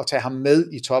og tage ham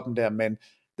med i toppen der, men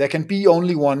there can be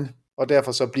only one, og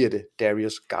derfor så bliver det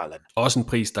Darius Garland. Også en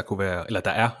pris, der kunne være, eller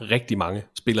der er rigtig mange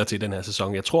spillere til den her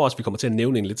sæson. Jeg tror også, vi kommer til at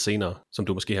nævne en lidt senere, som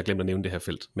du måske har glemt at nævne det her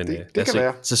felt. Men det kan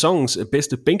være. Sæsonens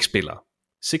bedste bænkspiller,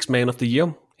 Sixth Man of the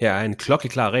Year. Her er en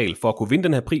klokkeklar regel. For at kunne vinde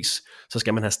den her pris, så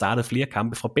skal man have startet flere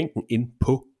kampe fra bænken ind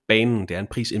på banen. Det er en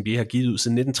pris, NBA har givet ud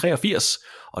siden 1983,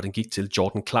 og den gik til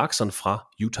Jordan Clarkson fra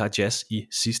Utah Jazz i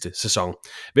sidste sæson.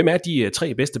 Hvem er de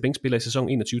 3 bedste bænkspillere i sæson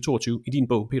 21-22 i din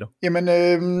bog, Peter? Jamen,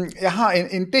 jeg har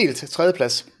en del til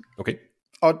tredjeplads. Okay.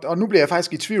 Og nu bliver jeg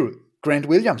faktisk i tvivl. Grant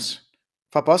Williams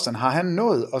fra Boston, har han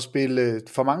nået at spille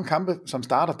for mange kampe som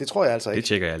starter? Det tror jeg altså ikke. Det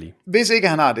tjekker jeg lige. Hvis ikke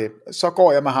han har det, så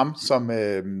går jeg med ham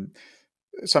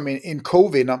som en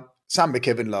co-vinder sammen med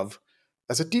Kevin Love.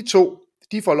 Altså de 2,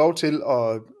 de får lov til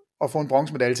at få en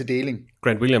bronzemedalje til deling.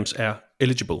 Grant Williams er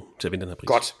eligible til at vinde den her pris.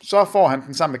 Godt, så får han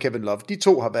den sammen med Kevin Love. De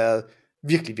 2 har været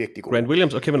virkelig, virkelig gode. Grant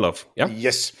Williams og Kevin Love, ja.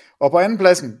 Yes. Og på anden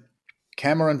pladsen,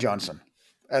 Cameron Johnson.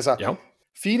 Altså,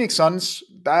 Phoenix Suns,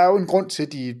 der er jo en grund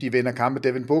til, de vinder kampe.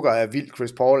 Devin Booker er vild,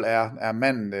 Chris Paul er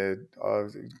manden,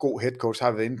 og god head coach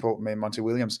har vi været inde på med Monty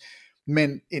Williams.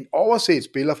 Men en overset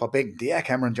spiller fra bænken, det er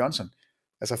Cameron Johnson.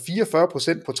 Altså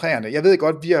 44% på træerne. Jeg ved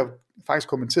godt, vi har faktisk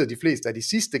kommenteret de fleste af de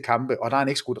sidste kampe, og der er han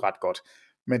ikke skudt ret godt.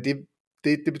 Men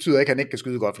det betyder ikke, at han ikke kan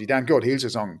skyde godt, fordi det har han gjort hele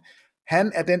sæsonen.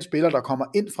 Han er den spiller, der kommer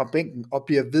ind fra bænken og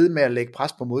bliver ved med at lægge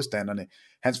pres på modstanderne.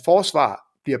 Hans forsvar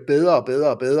bliver bedre og bedre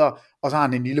og bedre, og så har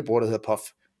han en lillebror, der hedder Puff.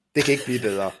 Det kan ikke blive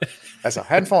bedre. Altså,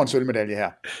 han får en sølvmedalje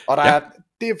her. Og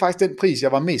det er faktisk den pris,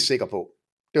 jeg var mest sikker på.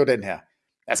 Det var den her.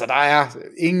 Altså, der er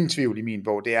ingen tvivl i min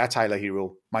bog. Det er Tyler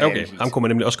Hero. Okay, ham kunne man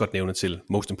nemlig også godt nævne til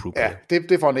Most Improved. Ja,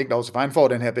 det får han ikke lov til, for han får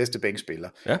den her bedste bænkspiller.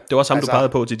 Ja, det var også ham, du pegede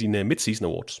på til dine Mid-Season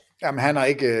Awards. Jamen, han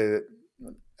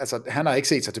har ikke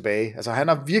set sig tilbage. Altså, han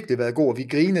har virkelig været god, og vi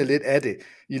grinede lidt af det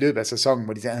i løbet af sæsonen,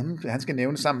 hvor de sagde, han skal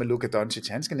nævne sammen med Luka Doncic,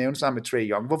 han skal nævne sammen med Trae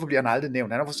Young. Hvorfor bliver han aldrig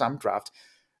nævnt? Han er på samme draft.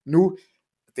 Nu,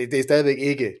 det er stadigvæk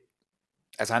ikke,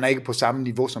 altså han er ikke på samme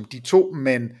niveau som de 2,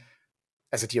 men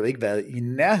altså de har jo ikke været i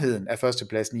nærheden af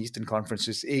førstepladsen i Eastern Conference,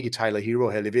 hvis ikke Tyler Hero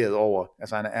har leveret over,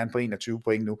 altså han er på 21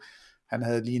 point nu. Han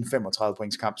havde lige en 35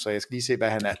 points kamp, så jeg skal lige se, hvad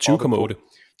han er.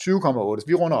 20,8. 20,8.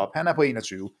 Vi runder op. Han er på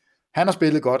 21. Han har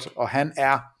spillet godt, og han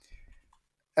er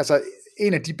altså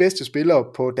en af de bedste spillere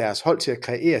på deres hold til at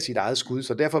kreere sit eget skud,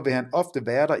 så derfor vil han ofte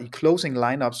være der i closing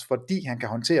lineups, fordi han kan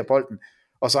håndtere bolden.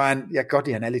 Og så er han, jeg kan godt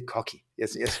lide, at han er lidt cocky. Jeg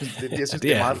synes,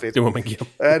 det er meget fedt. Det må man give ham.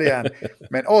 Ja, det er han.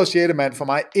 Men årets 6. mand for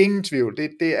mig, ingen tvivl.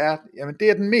 Det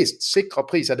er den mest sikre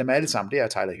pris af dem alle sammen, det er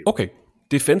Tyler Hill. Okay.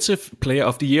 Defensive Player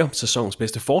of the Year, sæsonens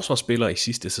bedste forsvarsspiller i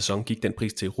sidste sæson, gik den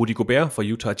pris til Rudy Gobert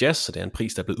for Utah Jazz, så det er en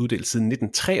pris, der er blevet uddelt siden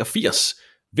 1983.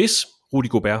 Hvis Rudy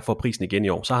Gobert får prisen igen i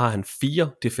år, så har han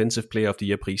 4 Defensive Player of the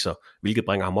Year priser, hvilket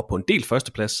bringer ham op på en del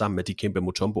førsteplads sammen med Dikembe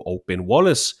Mutombo og Ben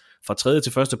Wallace. Fra 3.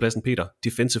 til 1. pladsen, Peter,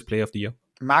 Defensive Player of the Year.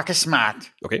 Marcus Smart.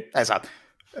 Okay. Altså,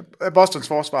 Bostons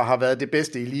forsvar har været det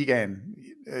bedste i ligaen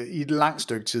i et langt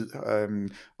stykke tid,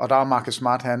 og der er Marcus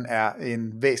Smart, han er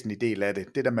en væsentlig del af det.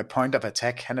 Det der med point of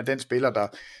attack, han er den spiller, der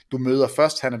du møder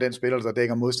først, han er den spiller, der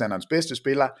dækker modstanderens bedste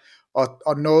spiller,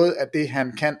 og noget af det,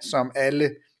 han kan, som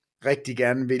alle rigtig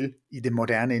gerne vil i det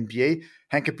moderne NBA,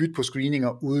 han kan bytte på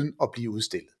screeninger uden at blive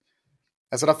udstillet.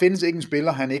 Altså, der findes ikke en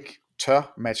spiller, han ikke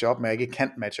tør matche op med, ikke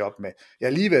kan matche op med. Jeg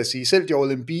er lige ved at sige, selv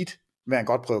Joel Embiid vil han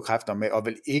godt prøve kræfter med, og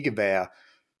vil ikke være,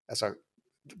 altså,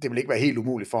 det vil ikke være helt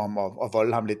umuligt for ham at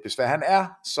volde ham lidt besvær. Han er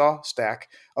så stærk,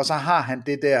 og så har han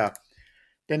den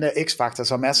der x-faktor,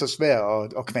 som er så svær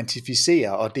at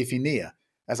kvantificere og definere.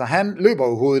 Altså, han løber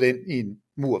jo hovedet ind i en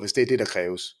mur, hvis det er det, der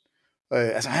kræves.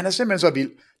 Altså, han er simpelthen så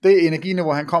vild. Det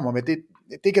energiniveau, han kommer med,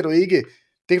 det kan du ikke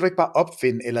bare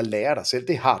opfinde eller lære dig selv.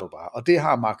 Det har du bare, og det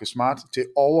har Marcus Smart til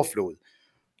overflod.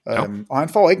 Ja. Og han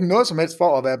får ikke noget som helst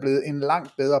for at være blevet en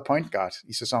langt bedre point guard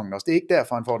i sæsonen også. Det er ikke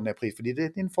derfor, han får den her pris, fordi det er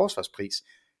en forsvarspris.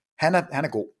 Han er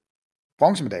god.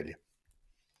 Bronzemedalje.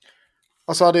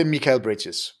 Og så er det Mikal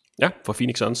Bridges. Ja, for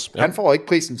Phoenix Suns. Ja. Han får ikke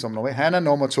prisen som nummer 1. Han er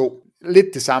nummer 2. Lidt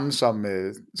det samme som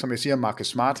jeg siger, Marcus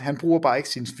Smart. Han bruger bare ikke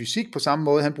sin fysik på samme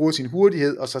måde. Han bruger sin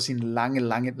hurtighed og så sin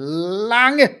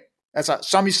lange, altså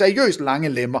som i seriøst lange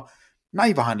lemmer.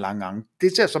 Nej, hvor har han lange arme.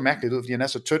 Det ser så mærkeligt ud, fordi han er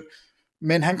så tynd.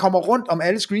 Men han kommer rundt om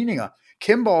alle screeninger,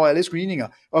 kæmper over alle screeninger,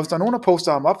 og hvis der er nogen, der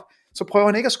poster ham op, så prøver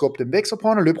han ikke at skubbe dem væk, så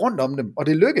prøver han at løbe rundt om dem, og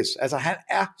det lykkes. Altså, han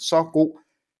er så god.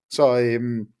 Så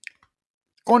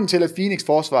grunden til, at Phoenix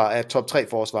forsvar er top 3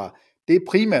 forsvar, det er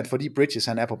primært, fordi Bridges,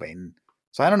 han er på banen.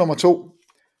 Så han er nummer 2.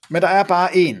 Men der er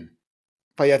bare en,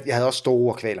 for jeg havde også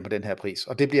store kvaler med den her pris,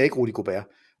 og det bliver ikke Rudy Gobert,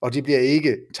 og det bliver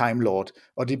ikke Time Lord,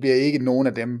 og det bliver ikke nogen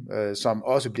af dem, som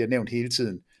også bliver nævnt hele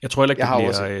tiden. Jeg tror heller ikke,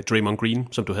 det bliver Draymond Green,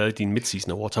 som du havde i din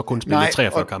midseason award, har kun spillet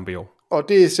 43 kampe i år. Og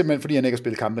det er simpelthen, fordi han ikke har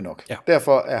spillet kampe nok. Ja.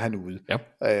 Derfor er han ude. Ja.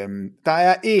 Der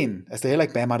er en, altså det er heller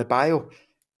ikke Bam Adebayo,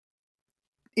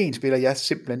 en spiller, jeg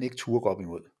simpelthen ikke turde gå op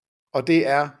imod. Og det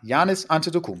er Giannis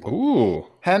Antetokounmpo.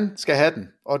 Han skal have den.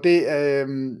 Og det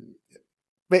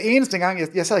hver eneste gang,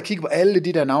 jeg sad og kiggede på alle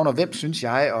de der navne, hvem synes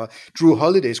jeg, og Drew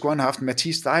Holiday skulle han have haft,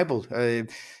 Matisse Thybulle,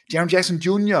 Jaren Jackson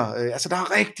Jr., altså der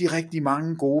er rigtig, rigtig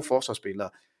mange gode forsvarsspillere.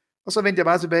 Og så vendte jeg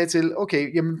bare tilbage til,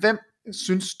 okay, jamen hvem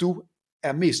synes du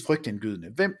er mest frygtindgydende?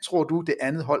 Hvem tror du, det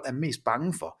andet hold er mest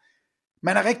bange for?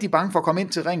 Man er rigtig bange for at komme ind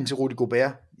til ringen til Rudy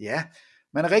Gobert. Ja.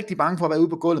 Man er rigtig bange for at være ude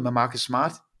på gulvet med Marcus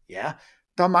Smart. Ja.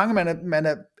 Der er mange, man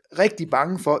er rigtig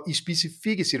bange for i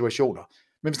specifikke situationer.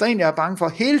 Men hvis der egentlig er bange for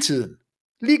hele tiden,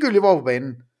 ligegyldigt hvor på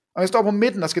banen, og jeg står på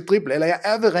midten og skal drible, eller jeg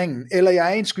er ved ringen, eller jeg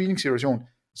er i en screening-situation,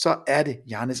 så er det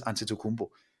Giannis Antetokounmpo.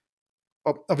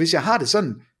 Og hvis jeg har det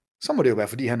sådan, så må det jo være,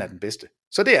 fordi han er den bedste.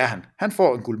 Så det er han. Han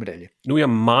får en guldmedalje. Nu er jeg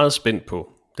meget spændt på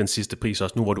den sidste pris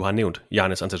også, nu hvor du har nævnt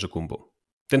Giannis Antetokounmpo.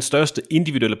 Den største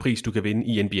individuelle pris, du kan vinde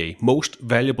i NBA. Most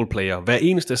Valuable Player. Hver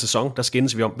eneste sæson, der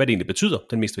skændes vi om, hvad det egentlig betyder.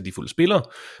 Den mest værdifulde spiller.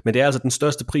 Men det er altså den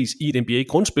største pris i et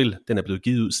NBA-grundspil. Den er blevet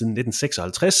givet ud siden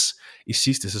 1956. I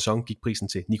sidste sæson gik prisen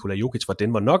til Nikola Jokic fra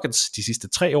Denver Nuggets. De sidste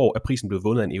 3 år er prisen blevet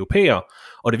vundet af en europæer.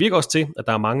 Og det virker også til, at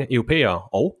der er mange europæere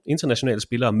og internationale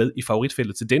spillere med i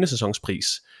favoritfeltet til denne sæsons pris.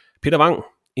 Peter Wang,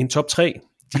 en top 3.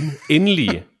 Din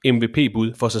endelige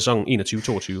MVP-bud for sæsonen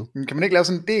 21-22. Kan man ikke lave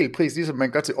sådan en delpris, ligesom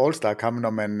man gør til All-Star-kampen,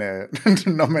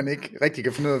 når man ikke rigtig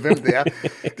kan finde ud af, hvem det er?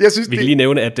 Vi kan lige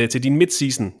nævne, at til din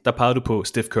midseason, der pegede du på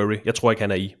Steph Curry. Jeg tror ikke,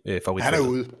 han er i favoritfeltet. Han er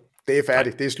ude. Det er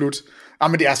færdigt. Det er slut.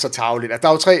 Men det er så tarveligt. Altså, der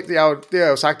er jo 3, det har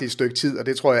jeg jo sagt i et stykke tid, og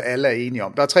det tror jeg, alle er enige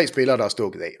om. Der er 3 spillere, der er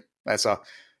stukket af. Altså,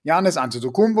 Giannis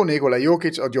Antetokounmpo, Nikola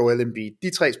Jokic og Joel Embiid.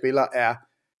 De 3 spillere er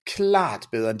klart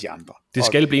bedre end de andre. Det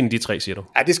skal blive en af de 3, siger du?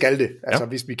 Ja, det skal det. Altså,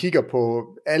 hvis vi kigger på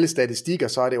alle statistikker,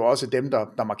 så er det jo også dem,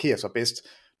 der markerer sig bedst.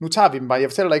 Nu tager vi dem bare. Jeg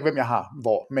fortæller dig ikke, hvem jeg har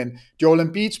hvor, men Joel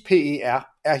Embiids PER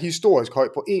er historisk høj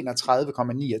på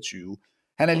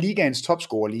 31,29. Han er ligaens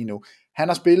topscorer lige nu. Han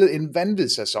har spillet en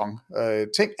vanvittig sæson.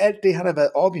 Tænk alt det, han har været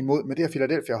op imod med det her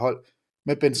Philadelphia-hold,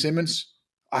 med Ben Simmons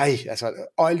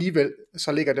og alligevel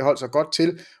så ligger det hold så godt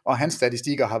til, og hans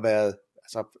statistikker har været,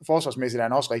 altså forsvarsmæssigt er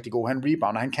han også rigtig god, han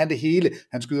rebounder, han kan det hele,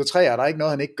 han skyder træer, der er ikke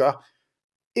noget, han ikke gør.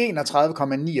 31,29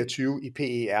 i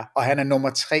PER, og han er nummer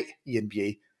 3 i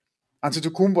NBA.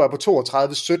 Antetokounmpo er på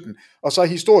 32,17, og så er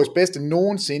historisk bedste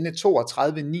nogensinde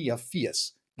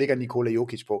 32,89 ligger Nikola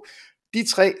Jokic på. De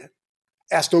 3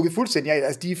 er stukket fuldstændig af,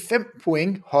 altså de er 5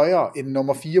 point højere end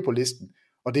nummer 4 på listen,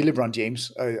 og det er LeBron James,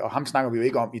 og ham snakker vi jo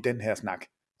ikke om i den her snak.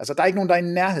 Altså der er ikke nogen, der er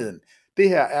i nærheden. Det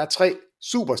her er 3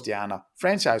 superstjerner,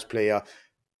 franchise-player,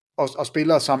 og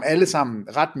spillere, som alle sammen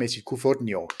retmæssigt kunne få den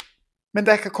i år. Men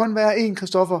der kan kun være én,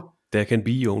 Christoffer. There can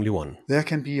be only one. There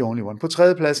can be only one. På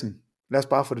 3. pladsen, lad os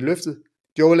bare få det løftet.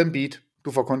 Joel Embiid,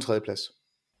 du får kun 3. plads.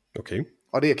 Okay.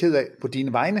 Og det er jeg ked af på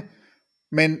dine vegne.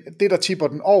 Men det, der tipper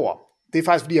den over, det er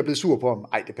faktisk, fordi jeg er blevet sur på ham.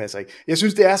 Ej, det passer ikke. Jeg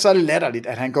synes, det er så latterligt,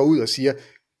 at han går ud og siger,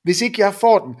 hvis ikke jeg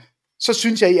får den, så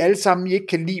synes jeg, I alle sammen, I ikke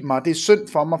kan lide mig. Det er synd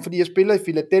for mig, fordi jeg spiller i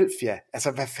Philadelphia.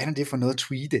 Altså, hvad fanden er det for noget at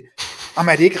tweete? Om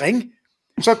er det ikke ring?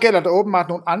 Så gælder der åbenbart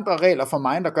nogle andre regler for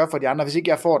mig, end der gør for de andre, hvis ikke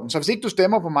jeg får den. Så hvis ikke du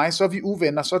stemmer på mig, så er vi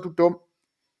uvenner, så er du dum.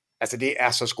 Altså, det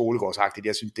er så skolegårdsagtigt.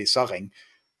 Jeg synes, det er så ring.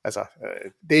 Altså,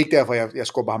 det er ikke derfor, jeg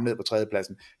skubber ham ned på 3.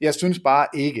 pladsen. Jeg synes bare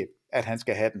ikke, at han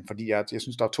skal have den, fordi jeg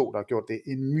synes, der er 2, der har gjort det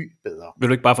en my bedre. Vil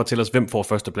du ikke bare fortælle os, hvem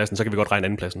får 1. pladsen, så kan vi godt regne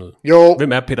 2. pladsen ud. Jo.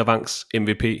 Hvem er Peter Wangs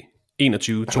MVP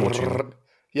 21-22?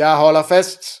 Jeg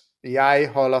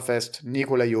holder fast.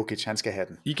 Nikola Jokic, han skal have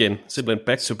den. Igen, simpelthen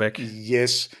back to back.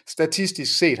 Yes.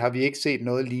 Statistisk set har vi ikke set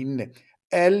noget lignende.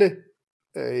 Alle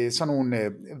sådan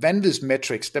nogle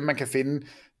vanvidsmetrics, dem man kan finde,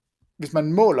 hvis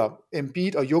man måler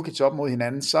Embiid og Jokic op mod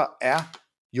hinanden, så er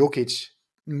Jokic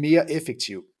mere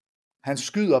effektiv. Han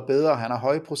skyder bedre, han har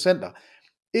høje procenter.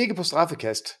 Ikke på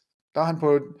straffekast. Der er han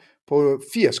på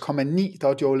 80,9, der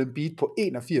er Joel Embiid på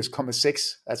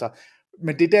 81,6. Altså,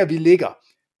 men det er der, vi ligger.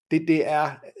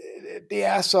 Det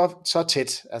er så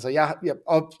tæt. Altså,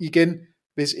 og igen,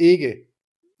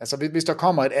 hvis der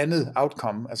kommer et andet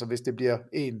outcome, altså hvis det bliver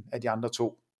en af de andre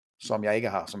 2, som jeg ikke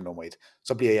har som nummer 1,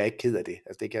 så bliver jeg ikke ked af det.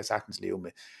 Altså, det kan jeg sagtens leve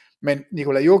med. Men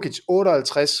Nikola Jokic, 58,1%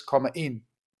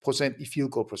 i field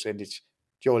goal percentage.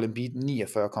 Joel Embiid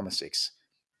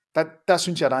 49,6. Der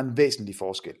synes jeg, der er en væsentlig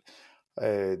forskel.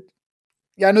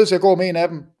 Jeg er nødt til at gå med en af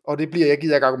dem, og det bliver, jeg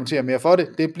gider ikke argumentere mere for det,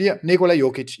 det bliver Nikola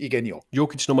Jokic igen i år.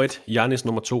 Jokic nummer 1, Giannis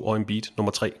nummer 2 og Embiid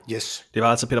nummer 3. Yes. Det var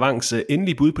altså Peter Wangs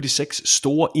endelige bud på de 6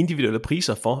 store individuelle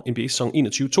priser for NBA-sæson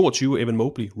 21-22. Evan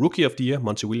Mobley, Rookie of the Year,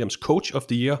 Monty Williams, Coach of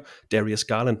the Year, Darius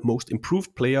Garland, Most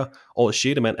Improved Player, årets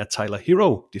 6. mand er Tyler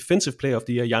Hero, Defensive Player of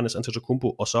the Year, Giannis Antetokounmpo,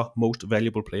 og så Most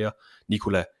Valuable Player,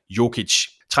 Nikola Jokic.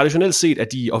 Traditionelt set er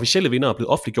de officielle vindere blevet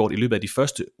offentliggjort i løbet af de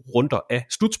første runder af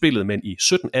slutspillet, men i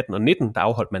 17, 18 og 19, der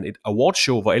afholdt man et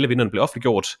awardshow, hvor alle vinderne blev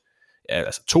offentliggjort,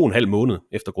 altså 2,5 måned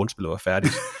efter grundspillet var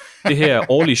færdigt. Det her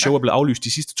årlige show er blevet aflyst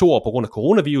de sidste 2 år på grund af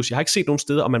coronavirus. Jeg har ikke set nogen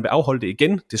steder, om man vil afholde det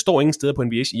igen. Det står ingen steder på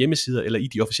NBA's hjemmesider eller i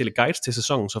de officielle guides til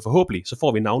sæsonen, så forhåbentlig så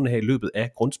får vi navnene her i løbet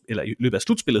af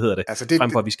slutspillet, hedder det, altså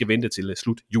frem for at vi skal vente til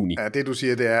slut juni. Ja, det du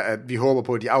siger, det er, at vi håber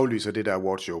på, at de aflyser det der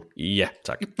awardshow. Ja,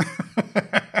 tak.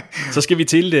 Så skal vi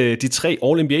til de 3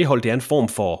 All-NBA-hold. Det er en form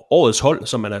for årets hold,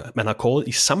 som man har kåret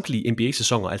i samtlige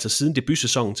NBA-sæsoner, altså siden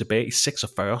debutsæsonen tilbage i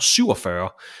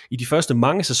 46-47. I de første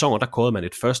mange sæsoner, der kårede man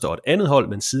et første og et andet hold,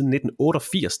 men siden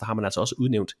 1988, der har man altså også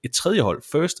udnævnt et tredje hold,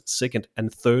 first, second and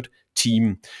third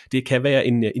team. Det kan være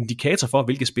en indikator for,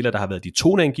 hvilke spillere, der har været de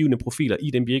toneangivende profiler i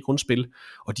et NBA-grundspil,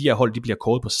 og de her hold, de bliver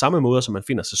kåret på samme måde, som man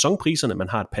finder sæsonpriserne. Man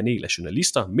har et panel af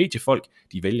journalister, mediefolk,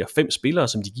 de vælger 5 spillere,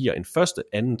 som de giver en første,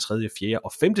 anden, tredje, fjerde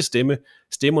og 5. stemme.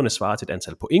 Stemmerne svarer til et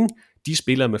antal point. De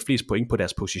spillere med flest point på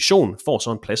deres position får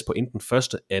så en plads på enten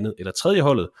første, andet eller tredje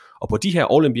holdet. Og på de her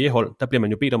All-NBA-hold, der bliver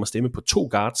man jo bedt om at stemme på 2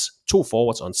 guards, 2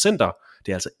 forwards og en center.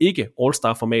 Det er altså ikke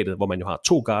All-Star-formatet, hvor man jo har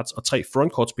 2 guards og 3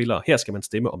 frontcourt-spillere. Her skal man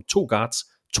stemme om 2 guards,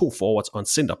 2 forwards og en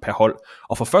center per hold.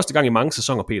 Og for første gang i mange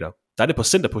sæsoner, Peter, der er det på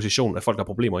centerpositionen, at folk har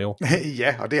problemer i år.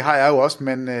 Ja, og det har jeg jo også,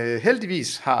 men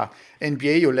heldigvis har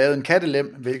NBA jo lavet en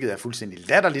kattelem, hvilket er fuldstændig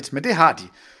latterligt, men det har de.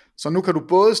 Så nu kan du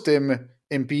både stemme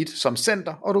Embiid som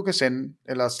center, og du kan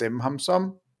stemme ham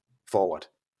som forward.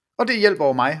 Og det hjælper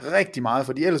jo mig rigtig meget,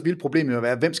 fordi ellers ville problemet jo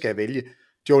være, hvem skal jeg vælge?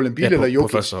 Joel Embiid eller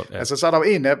Jokic? Altså, så er der jo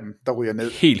en af dem, der ryger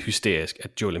ned. Helt hysterisk,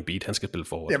 at Joel Embiid, han skal spille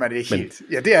forward. Jamen, det er helt.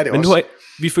 Ja, det er det men også.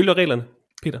 Vi følger reglerne,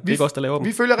 Peter. Det er ikke os, der laver dem.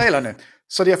 Vi følger reglerne.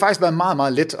 Så det har faktisk været meget,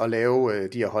 meget let at lave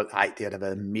de her hold. Nej, det har da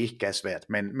været mega svært.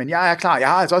 Men jeg er klar. Jeg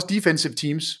har altså også defensive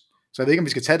teams, så jeg ved ikke, om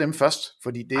vi skal tage dem først.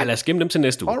 Fordi det... Ej, lad os gemme dem til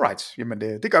næste uge. Alright, jamen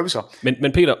det gør vi så.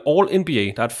 Men Peter, All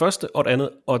NBA, der er et første og et andet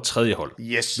og et tredje hold.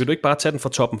 Yes. Vil du ikke bare tage den fra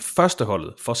toppen? Første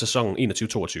holdet for sæsonen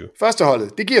 21-22? Første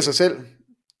holdet, det giver sig selv.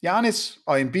 Giannis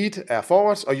og Embiid er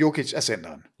forwards, og Jokic er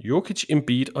centeren. Jokic,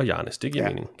 Embiid og Giannis, det giver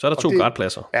mening. Så er der 2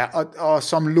 guardpladser. Ja, og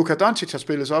som Luka Doncic har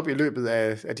spillet sig op i løbet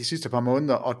af de sidste par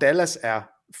måneder, og Dallas er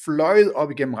fløjet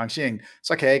op igennem rangeringen,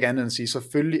 så kan jeg ikke andet end sige,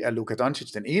 selvfølgelig er Luka Doncic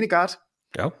den ene guard,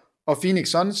 og Phoenix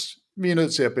Suns, vi er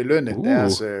nødt til at belønne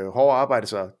deres hårde arbejde,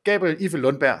 så Gabriel Ife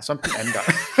Lundberg som den anden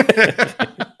guard.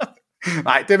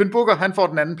 Nej, Devin Booker, han får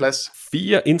den anden plads.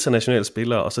 4 internationale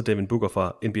spillere, og så Devin Booker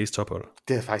fra NBA's tophold. Det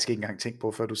har jeg faktisk ikke engang tænkt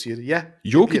på, før du siger det. Ja.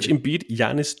 Jokic, Embiid,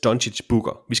 Giannis, Doncic,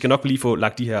 Booker. Vi skal nok lige få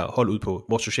lagt de her hold ud på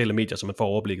vores sociale medier, så man får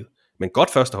overblikket. Men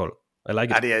godt første hold. I like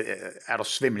it. Ja, det er du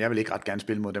svimmel. Jeg vil ikke ret gerne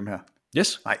spille mod dem her.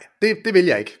 Yes. Nej, det vil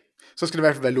jeg ikke. Så skal det i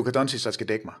hvert fald være Luka Doncic, der skal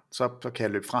dække mig. Så kan jeg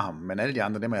løbe fra ham. Men alle de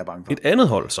andre, dem er jeg bange for. Et andet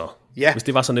hold så? Ja. Hvis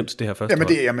det var så nemt, det her første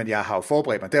hold. Jamen, jeg har jo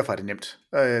forberedt mig. Derfor er det nemt.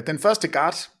 Den første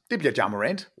guard, det bliver Ja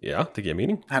Morant. Ja, det giver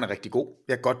mening. Han er rigtig god.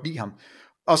 Jeg kan godt lide ham.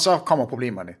 Og så kommer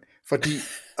problemerne. Fordi,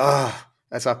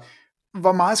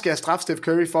 hvor meget skal jeg straffe Steph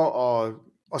Curry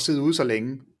for at sidde ude så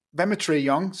længe? Hvad med Trae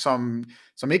Young, som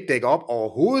ikke dækker op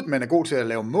overhovedet, men er god til at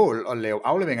lave mål og lave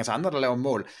afleveringer til andre, der laver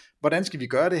mål? Hvordan skal vi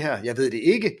gøre det her? Jeg ved det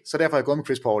ikke, så derfor er jeg gået med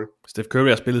Chris Paul. Steph Curry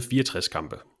har spillet 64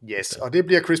 kampe. Yes, og det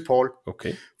bliver Chris Paul.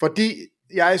 Okay. Fordi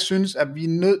jeg synes, at vi er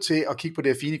nødt til at kigge på det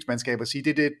her Phoenix-mandskab og sige,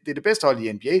 det er det bedste hold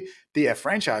i NBA. Det er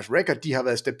franchise record. De har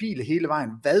været stabile hele vejen.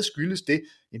 Hvad skyldes det?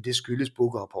 Jamen, det skyldes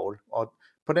Booker og Paul. Og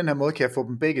på den her måde kan jeg få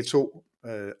dem begge to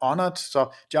honored.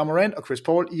 Så Ja Morant og Chris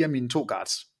Paul, I er mine 2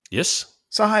 guards. Yes.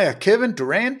 Så har jeg Kevin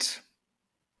Durant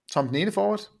som den ene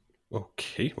forward.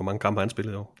 Okay, hvor mange kampe har han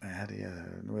spillet i år? Ja,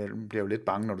 nu bliver jeg jo lidt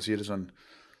bange, når du siger det sådan.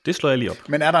 Det slår jeg lige op.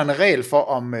 Men er der en regel for,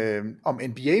 om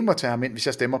NBA må tage ham ind, hvis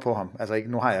jeg stemmer på ham? Altså,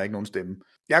 nu har jeg ikke nogen stemme.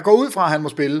 Jeg går ud fra, at han må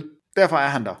spille. Derfor er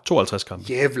han der. 52 kampe.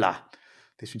 Jævlar.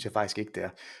 Det synes jeg faktisk ikke, det er.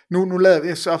 Nu lader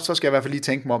vi, så skal jeg i hvert fald lige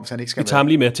tænke mig om, så han ikke skal Vi tager ham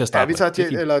lige med til at starte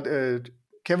med.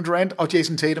 Kevin Durant og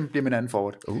Jason Tatum bliver min anden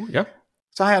forward. Ja.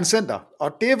 Så har jeg en center,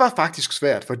 og det var faktisk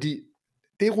svært, fordi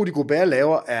det Rudy Gobert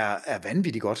laver er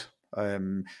vanvittigt godt.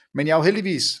 Men jeg er jo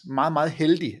heldigvis meget, meget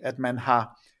heldig, at man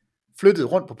har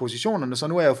flyttet rundt på positionerne, så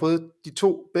nu har jeg jo fået de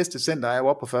 2 bedste center, er jo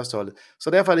oppe på første holdet. Så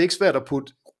derfor er det ikke svært at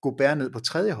putte Gobert ned på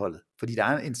tredje holdet, fordi der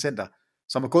er en center,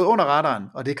 som er gået under radaren,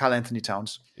 og det er Karl Anthony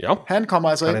Towns. Ja. Han kommer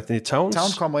altså Karl Anthony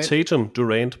Towns kommer ind. Tatum,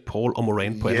 Durant, Paul og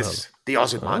Morant på andet hold. Det er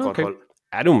også et meget godt hold.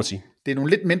 Ja, det må man sige. Det er nogle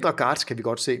lidt mindre guards, kan vi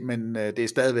godt se, men det er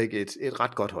stadigvæk et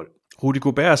ret godt hold. Rudy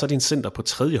Gobert er så din center på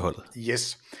tredje holdet.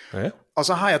 Yes. Ja. Og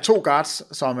så har jeg 2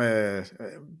 guards, som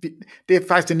det er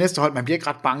faktisk det næste hold, man bliver ikke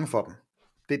ret bange for dem.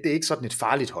 Det er ikke sådan et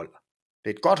farligt hold.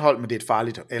 Det er et godt hold, men det er et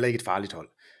farligt, eller ikke et farligt hold.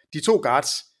 De 2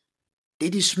 guards, det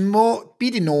er de små,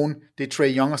 bitte nogen, det er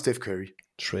Trae Young og Steph Curry.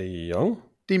 Trae Young?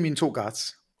 Det er mine 2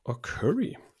 guards. Og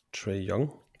Curry. Trae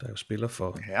Young, der jo spiller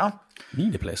for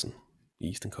 9. pladsen i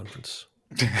Eastern Conference.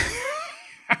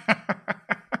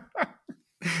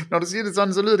 Når du siger det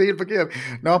sådan, så lyder det helt forkert.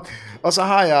 Nå, og så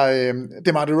har jeg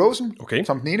DeMar DeRozan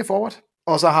som den ene forward,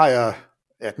 og så har jeg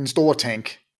den store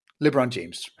tank, LeBron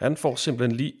James. Han får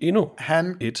simpelthen lige endnu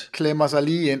klemmer sig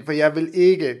lige ind, for jeg vil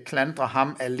ikke klandre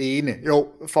ham alene. Jo,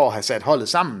 for at have sat holdet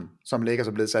sammen, som Lakers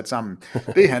er blevet sat sammen.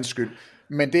 Det er hans skyld.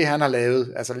 Men det han har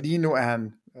lavet, altså lige nu er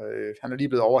han er lige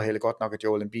blevet overhalet godt nok af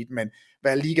Joel Embiid, men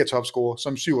være liga-topscorer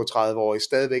som 37-årig,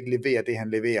 stadigvæk leverer det,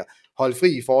 han leverer. Hold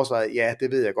fri i forsvaret, ja,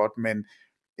 det ved jeg godt, men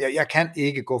jeg kan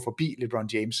ikke gå forbi LeBron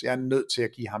James. Jeg er nødt til at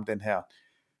give ham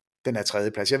den her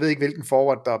tredjeplads. Jeg ved ikke, hvilken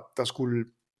forward, der skulle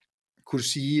kunne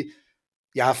sige,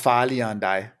 jeg er farligere end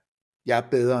dig. Jeg er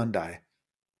bedre end dig.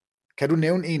 Kan du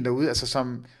nævne en derude, altså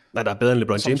som... Nej, der er bedre end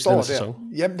LeBron James denne sæson.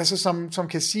 Jamen, altså som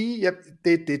kan sige, ja,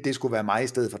 det skulle være mig i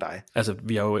stedet for dig. Altså,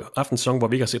 vi har jo haft en sæson, hvor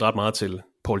vi ikke har set ret meget til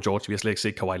Paul George. Vi har slet ikke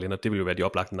set Kawhi Leonard. Det vil jo være de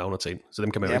oplagte navne at tage ind. Så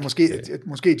dem kan man jo ikke...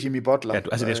 måske Jimmy Butler. Ja,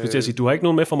 altså, jeg skulle til at sige, du har ikke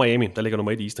nogen med fra Miami, der ligger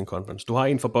nummer 1 i Eastern Conference. Du har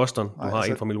en fra Boston, du har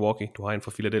en fra Milwaukee, du har en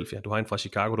fra Philadelphia, du har en fra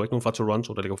Chicago, du har ikke nogen fra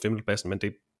Toronto, der ligger på 5. pladsen, men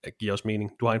det giver også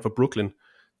mening. Du har en fra Brooklyn,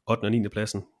 8. og 9.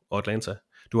 pladsen, og Atlanta.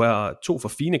 Du har 2 fra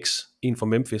Phoenix, en fra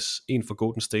Memphis, en fra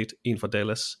Golden State, en fra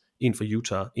Dallas, en fra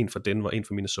Utah, en fra Denver, en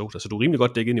fra Minnesota. Så du er rimelig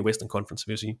godt dækket ind i Western Conference,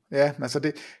 vil jeg sige. Ja, altså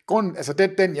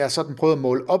den jeg sådan prøvede at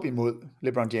måle op imod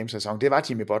LeBron James sæson, det var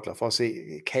Jimmy Butler, for at se,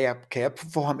 kan jeg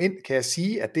få ham ind? Kan jeg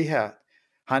sige, at det her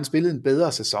har han spillet en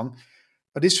bedre sæson?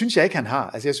 Og det synes jeg ikke, han har.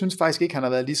 Altså jeg synes faktisk ikke, han har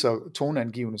været lige så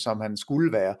toneangivende, som han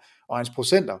skulle være. Og hans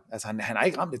procenter, altså han har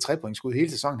ikke ramt et 3-pointsskud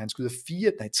hele sæsonen. Han skyder 23,7%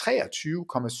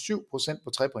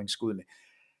 på 3-pointsskuddene.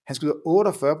 Han skyder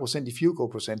 48% i field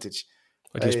goal percentage.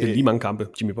 Og de har spillet lige mange kampe,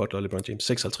 Jimmy Butler og LeBron James,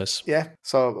 56. Ja,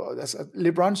 så altså,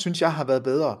 LeBron synes jeg har været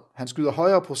bedre. Han skyder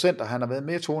højere procenter, han har været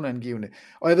mere toneangivende.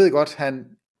 Og jeg ved godt, han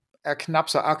er knap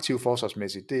så aktiv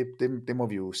forsvarsmæssigt. Det må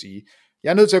vi jo sige. Jeg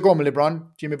er nødt til at gå med LeBron.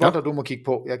 Jimmy Butler, du må kigge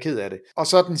på. Jeg er ked af det. Og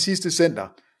så den sidste center,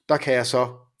 der kan jeg så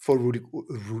få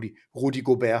Rudy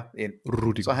Gobert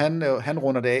ind. Så han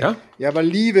runder det af. Ja. Jeg var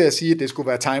lige ved at sige, at det skulle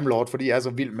være Time Lord, fordi jeg er så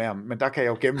vild med ham, men der kan jeg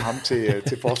jo gemme ham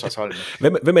til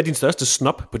forsvarsholdene. Hvem er din største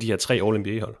snop på de her 3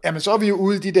 All-NBA-hold? Jamen, så er vi jo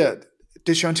ude i de der...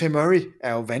 DeJounte Murray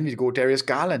er jo vanvittigt god. Darius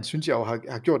Garland, synes jeg jo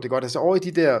har gjort det godt. Altså over i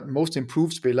de der most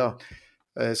improved spillere,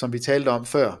 som vi talte om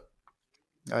før.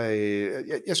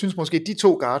 Jeg synes måske de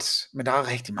 2 guards, men der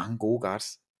er rigtig mange gode guards.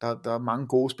 Der er mange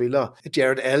gode spillere.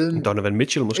 Jared Allen. Donovan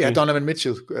Mitchell måske? Ja, Donovan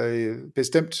Mitchell.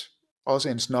 Bestemt også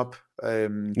en snop.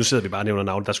 Nu sidder vi bare og nævner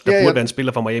navn. Der burde være en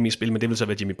spiller fra Miami i spil, men det vil så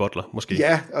være Jimmy Butler måske.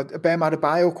 Ja, og Bam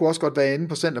Adebayo kunne også godt være inde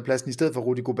på centerpladsen i stedet for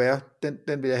Rudy Gobert.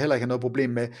 Den vil jeg heller ikke have noget problem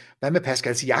med. Hvad med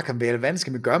Pascal Siakam? Hvad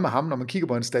skal man gøre med ham, når man kigger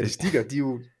på en statistikker? De er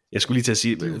jo... Jeg skulle lige til at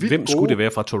sige, hvem skulle det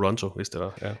være fra Toronto, hvis det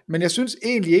var? Ja. Men jeg synes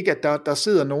egentlig ikke, at der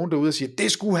sidder nogen derude og siger,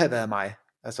 det skulle have været mig.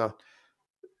 Altså,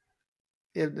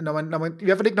 når man, i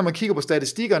hvert fald ikke, når man kigger på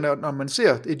statistikkerne, når man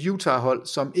ser et Utah-hold,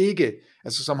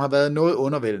 som har været noget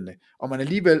undervældende, og man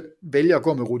alligevel vælger at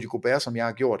gå med Rudy Gobert, som jeg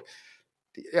har gjort.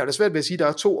 Jeg er da svært ved at sige, at der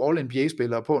er 2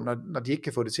 All-NBA-spillere på, når de ikke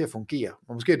kan få det til at fungere.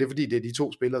 Og måske er det, fordi det er de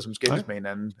 2 spillere, som skændes med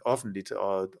hinanden offentligt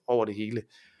og over det hele.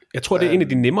 Jeg tror, det er en af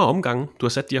de nemmere omgange, du har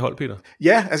sat de her hold, Peter.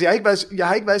 Ja, altså jeg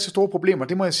har ikke været i så store problemer,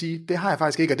 det må jeg sige. Det har jeg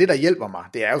faktisk ikke, og det der hjælper mig,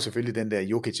 det er jo selvfølgelig den der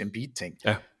Jokic-Embiid-ting.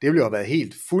 Ja. Det ville jo have været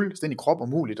helt fuldstændig krop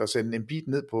umuligt at sende Embiid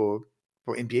ned på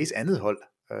NBA's andet hold.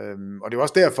 Og det er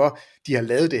også derfor, de har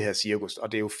lavet det her cirkus,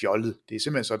 og det er jo fjollet. Det er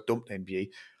simpelthen så dumt af NBA.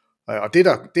 Og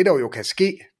det der jo kan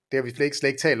ske, det har vi slet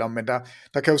ikke talt om, men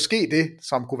der kan jo ske det,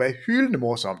 som kunne være hyldende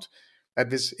morsomt, at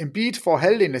hvis Embiid får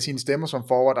halvdelen af sine stemmer som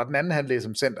forward, og den anden halvdel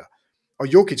som center,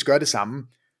 og Jokic gør det samme,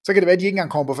 så kan det være, at de ikke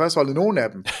engang kommer på førsteholdet, nogen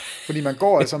af dem. Fordi man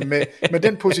går altså med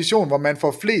den position, hvor man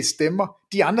får flest stemmer.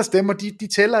 De andre stemmer, de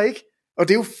tæller ikke. Og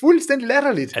det er jo fuldstændig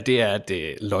latterligt. Ja, det er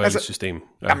et løjerligt system.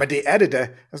 Ja. Jamen det er det da.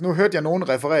 Altså nu hørte jeg nogen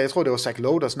referere, jeg tror det var Zach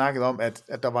Lowe, der snakkede om,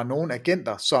 at der var nogle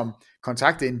agenter, som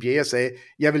kontaktede NBA og sagde,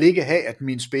 jeg vil ikke have, at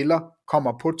mine spiller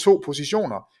kommer på 2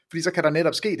 positioner, fordi så kan der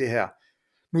netop ske det her.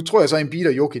 Nu tror jeg så, at Embiid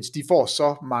og Jokic, de får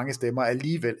så mange stemmer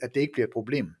alligevel, at det ikke bliver et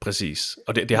problem. Præcis.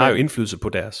 Og det har jo indflydelse på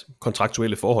deres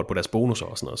kontraktuelle forhold, på deres bonusser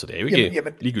og sådan noget, så det er jo ikke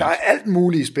ligegyldigt. Der er alt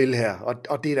muligt i spil her,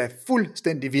 og det er da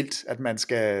fuldstændig vildt, at man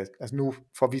skal, altså nu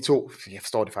får vi 2, jeg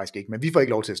forstår det faktisk ikke, men vi får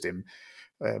ikke lov til at stemme.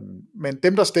 Men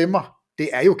dem, der stemmer, det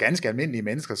er jo ganske almindelige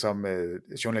mennesker, som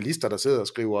journalister, der sidder og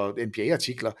skriver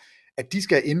NBA-artikler, at de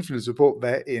skal have indflydelse på,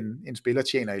 hvad en spiller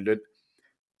tjener i løn.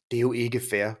 Det er jo ikke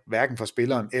fair, hverken for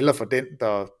spilleren eller for den,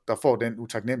 der får den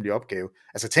utaknemmelige opgave.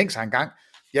 Altså tænk sig en gang,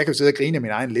 jeg kan jo sidde og grine af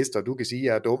min egen liste, og du kan sige, at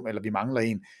jeg er dum, eller vi mangler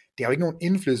en. Det har jo ikke nogen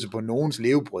indflydelse på nogens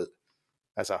levebrød.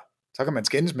 Altså, så kan man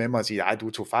skændes med mig og sige, nej, du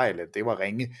tog fejl, eller det var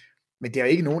ringe. Men det har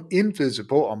ikke nogen indflydelse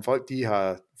på, om folk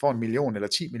får 1 million eller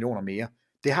 10 millioner mere.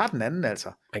 Det har den anden altså.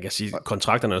 Man kan sige, at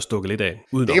kontrakterne er stukket lidt af.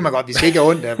 Udenom. Det kan man godt, vi skal ikke have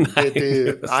ondt af dem.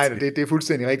 Det er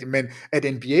fuldstændig rigtigt. Men at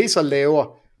NBA så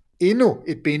laver endnu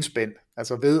et benspænd,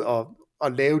 altså ved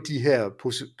at lave de her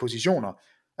positioner.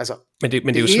 Altså, men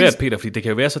det er jo svært, Peter, fordi det kan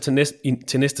jo være så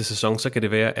til næste sæson, så kan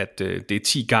det være, at det er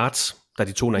 10 guards, der er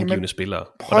de 2 angivne spillere.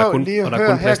 Prøv og der er kun, lige at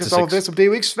høre her, det er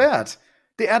jo ikke svært.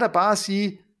 Det er da bare at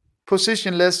sige,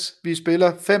 positionless, vi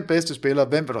spiller 5 bedste spillere,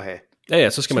 hvem vil du have? Ja,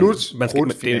 så skal man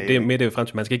det er med det frem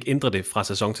til, man skal ikke ændre det fra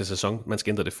sæson til sæson, man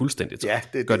skal ændre det fuldstændigt. Ja,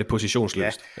 gør det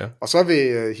positionsløst. Ja. Ja. Og så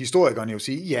vil historikerne jo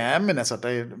sige, ja, men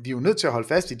altså, vi er jo nødt til at holde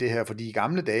fast i det her, fordi i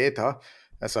gamle dage,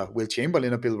 altså Will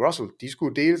Chamberlain og Bill Russell, de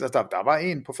skulle deles, altså der var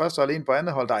en på første hold, en på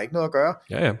andet hold, der er ikke noget at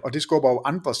gøre, og det skubber jo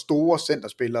andre store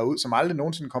centerspillere ud, som aldrig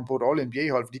nogensinde kom på et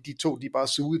All-NBA-hold, fordi de 2, de bare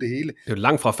sugede det hele. Det er jo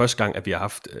langt fra første gang, at vi har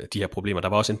haft de her problemer. Der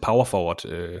var også en power forward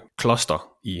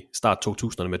cluster i start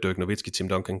 2000'erne med Dirk Nowitzki, Tim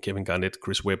Duncan, Kevin Garnett,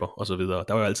 Chris Webber osv.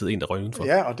 Der var jo altid en, der røg udenfor.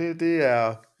 Ja, og det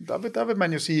er, der vil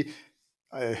man jo sige,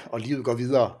 og livet går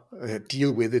videre, deal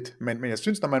with it, men jeg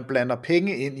synes, når man blander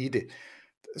penge ind i det,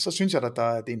 så synes jeg, at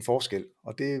det er en forskel,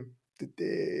 og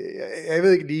jeg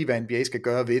ved ikke lige, hvad NBA skal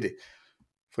gøre ved det,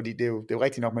 fordi det er jo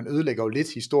rigtigt nok, man ødelægger jo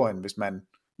lidt historien,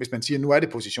 hvis man siger, nu er det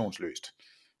positionsløst.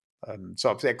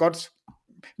 Så det er godt,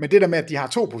 men det der med, at de har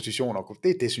 2 positioner,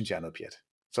 det synes jeg er noget pjat.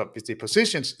 Så hvis det er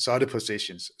positions, så er det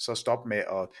positions, så stop med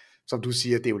at, som du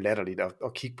siger, det er jo latterligt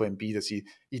at kigge på Embiid og sige,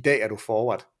 i dag er du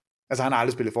forward. Altså han har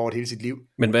aldrig spillet forward hele sit liv.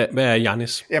 Men hvad er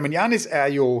Giannis? Jamen Giannis er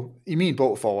jo i min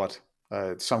bog forward,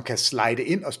 som kan slide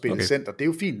ind og spille center. Det er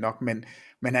jo fint nok,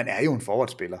 men han er jo en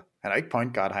forward-spiller. Han er ikke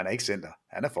point guard, han er ikke center.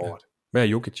 Han er forward. Ja. Hvad er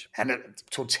Jokic? Han er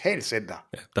total center.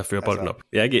 Ja, der fører bolden op.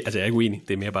 Jeg er ikke uenig.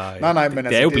 Det er mere bare... Nej, men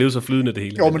det er jo blevet så flydende det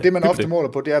hele. Jo, men det man ofte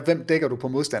måler på, det er, hvem dækker du på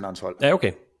modstanderens hold? Ja,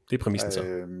 okay. Det er præmissen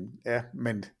så. Ja,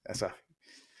 men altså...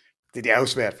 Det er jo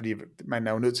svært, fordi man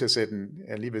er jo nødt til at sætte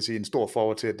en stor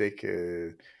forward til at dække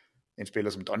en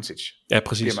spiller som Doncic. Ja,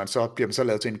 præcis. Bliver man så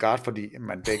lavet til en guard, fordi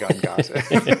man dækker en guard.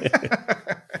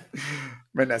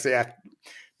 Men altså ja,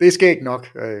 det er skægt nok.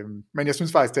 Men jeg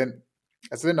synes faktisk, den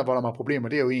der, hvor der er problemer,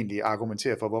 det er jo egentlig at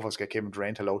argumentere for, hvorfor skal Kevin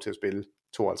Durant have lov til at spille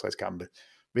 52 kampe.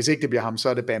 Hvis ikke det bliver ham, så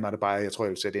er det Bam Adebayo, jeg tror, jeg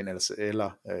vil sætte ind, eller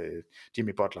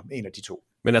Jimmy Butler, en af de to.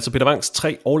 Men altså Peter Wangs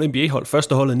 3 All-NBA-hold.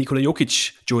 Første holdet Nikola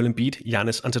Jokic, Joel Embiid,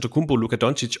 Giannis Antetokounmpo, Luka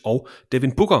Doncic og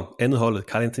Devin Booker. Andet holdet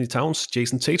Karl Anthony Towns,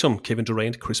 Jason Tatum, Kevin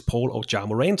Durant, Chris Paul og Ja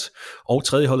Morant. Og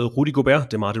tredje holdet Rudy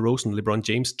Gobert, DeMar DeRozan, LeBron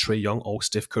James, Trae Young og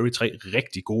Steph Curry. 3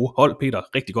 rigtig gode hold, Peter.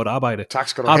 Rigtig godt arbejde. Tak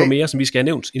skal du have. Har du mere, som vi skal have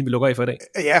nævnt, inden vi lukker af for i dag?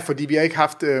 Ja, fordi vi har ikke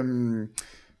haft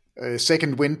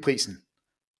second win-prisen.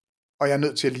 Og jeg er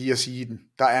nødt til lige at sige den.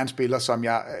 Der er en spiller, som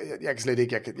jeg kan slet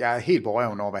ikke, jeg er helt på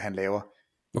røven over, hvad han laver.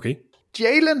 Okay.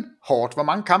 Jalen Hort, hvor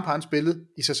mange kampe har han spillet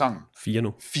i sæsonen? 4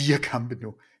 nu. 4 kampe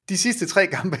nu. De sidste 3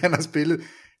 kampe, han har spillet,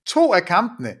 2 af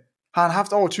kampene har han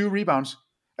haft over 20 rebounds.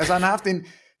 Altså han har haft en,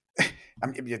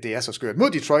 jamen, det er så skørt. Mod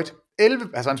Detroit, 11,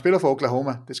 altså han spiller for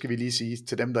Oklahoma, det skal vi lige sige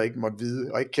til dem, der ikke måtte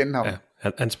vide og ikke kende ham. Ja,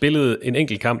 han spillede en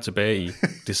enkelt kamp tilbage i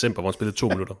december, hvor han spillede 2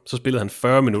 minutter. Så spillede han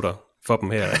 40 minutter for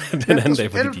dem her den anden dag.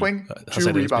 11 point,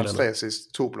 20 rebounds, 3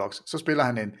 assists, 2 blocks. Så spiller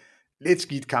han en lidt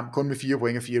skidt kamp, kun med 4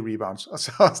 point og 4 rebounds. Og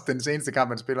så også den seneste kamp,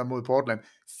 han spiller mod Portland.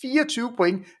 24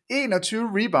 point, 21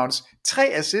 rebounds, 3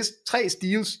 assists, 3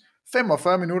 steals,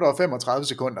 45 minutter og 35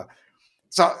 sekunder.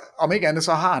 Så om ikke andet,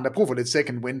 så har han da brug for lidt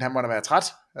second wind. Han må da være træt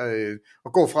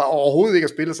og gå fra overhovedet ikke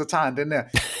at spille, så tager han den der.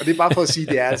 Og det er bare for at sige,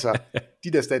 det er altså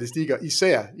de der statistikker,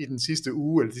 især i den sidste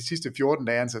uge, eller de sidste 14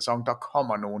 dage af en sæson, der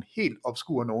kommer nogen helt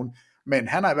obskure nogen. Men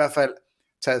han har i hvert fald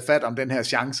taget fat om den her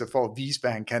chance for at vise,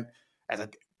 hvad han kan. Altså,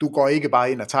 du går ikke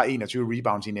bare ind og tager 21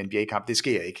 rebounds i en NBA-kamp. Det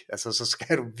sker ikke. Altså, så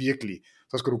skal du virkelig,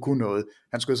 så skal du kunne noget.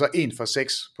 Han skød så 1 for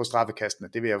 6 på straffekastene.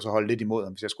 Det vil jeg jo så holde lidt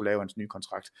imod, hvis jeg skulle lave hans nye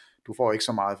kontrakt. Du får ikke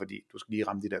så meget, fordi du skal lige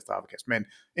ramme de der straffekast. Men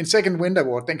en second wind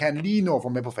award, den kan han lige nå at få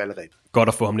med på falderæb. Godt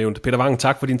at få ham nævnt. Peter Wang,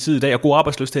 tak for din tid i dag, og god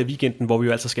arbejdsløst her i weekenden, hvor vi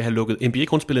jo altså skal have lukket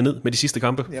NBA-grundspillet ned med de sidste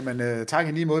kampe. Jamen, tak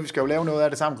i lige måde. Vi skal jo lave noget af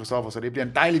det sammen, Christoffer, så det bliver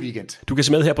en dejlig weekend. Du kan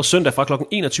se med her på søndag fra kl.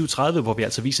 21.30, hvor vi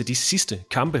altså viser de sidste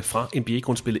kampe fra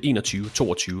NBA-grundspillet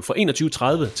 21-22. Fra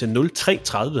 21.30 til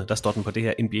 03.30, der står den på det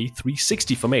her NBA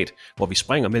 360-format, hvor vi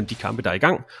springer mellem de kampe, der er i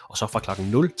gang. Og så fra kl.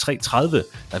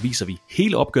 03.30, der viser vi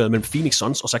hele opgøret mellem Phoenix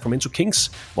Suns og Sacramento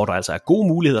Kings, hvor der altså er gode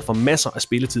muligheder for masser af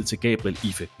spilletid til Gabriel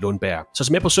Ife Lundberg. Så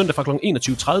se med på søndag fra kl.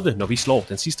 21.30, når vi slår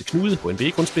den sidste knude på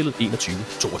NBA-grundspillet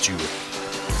 21-22.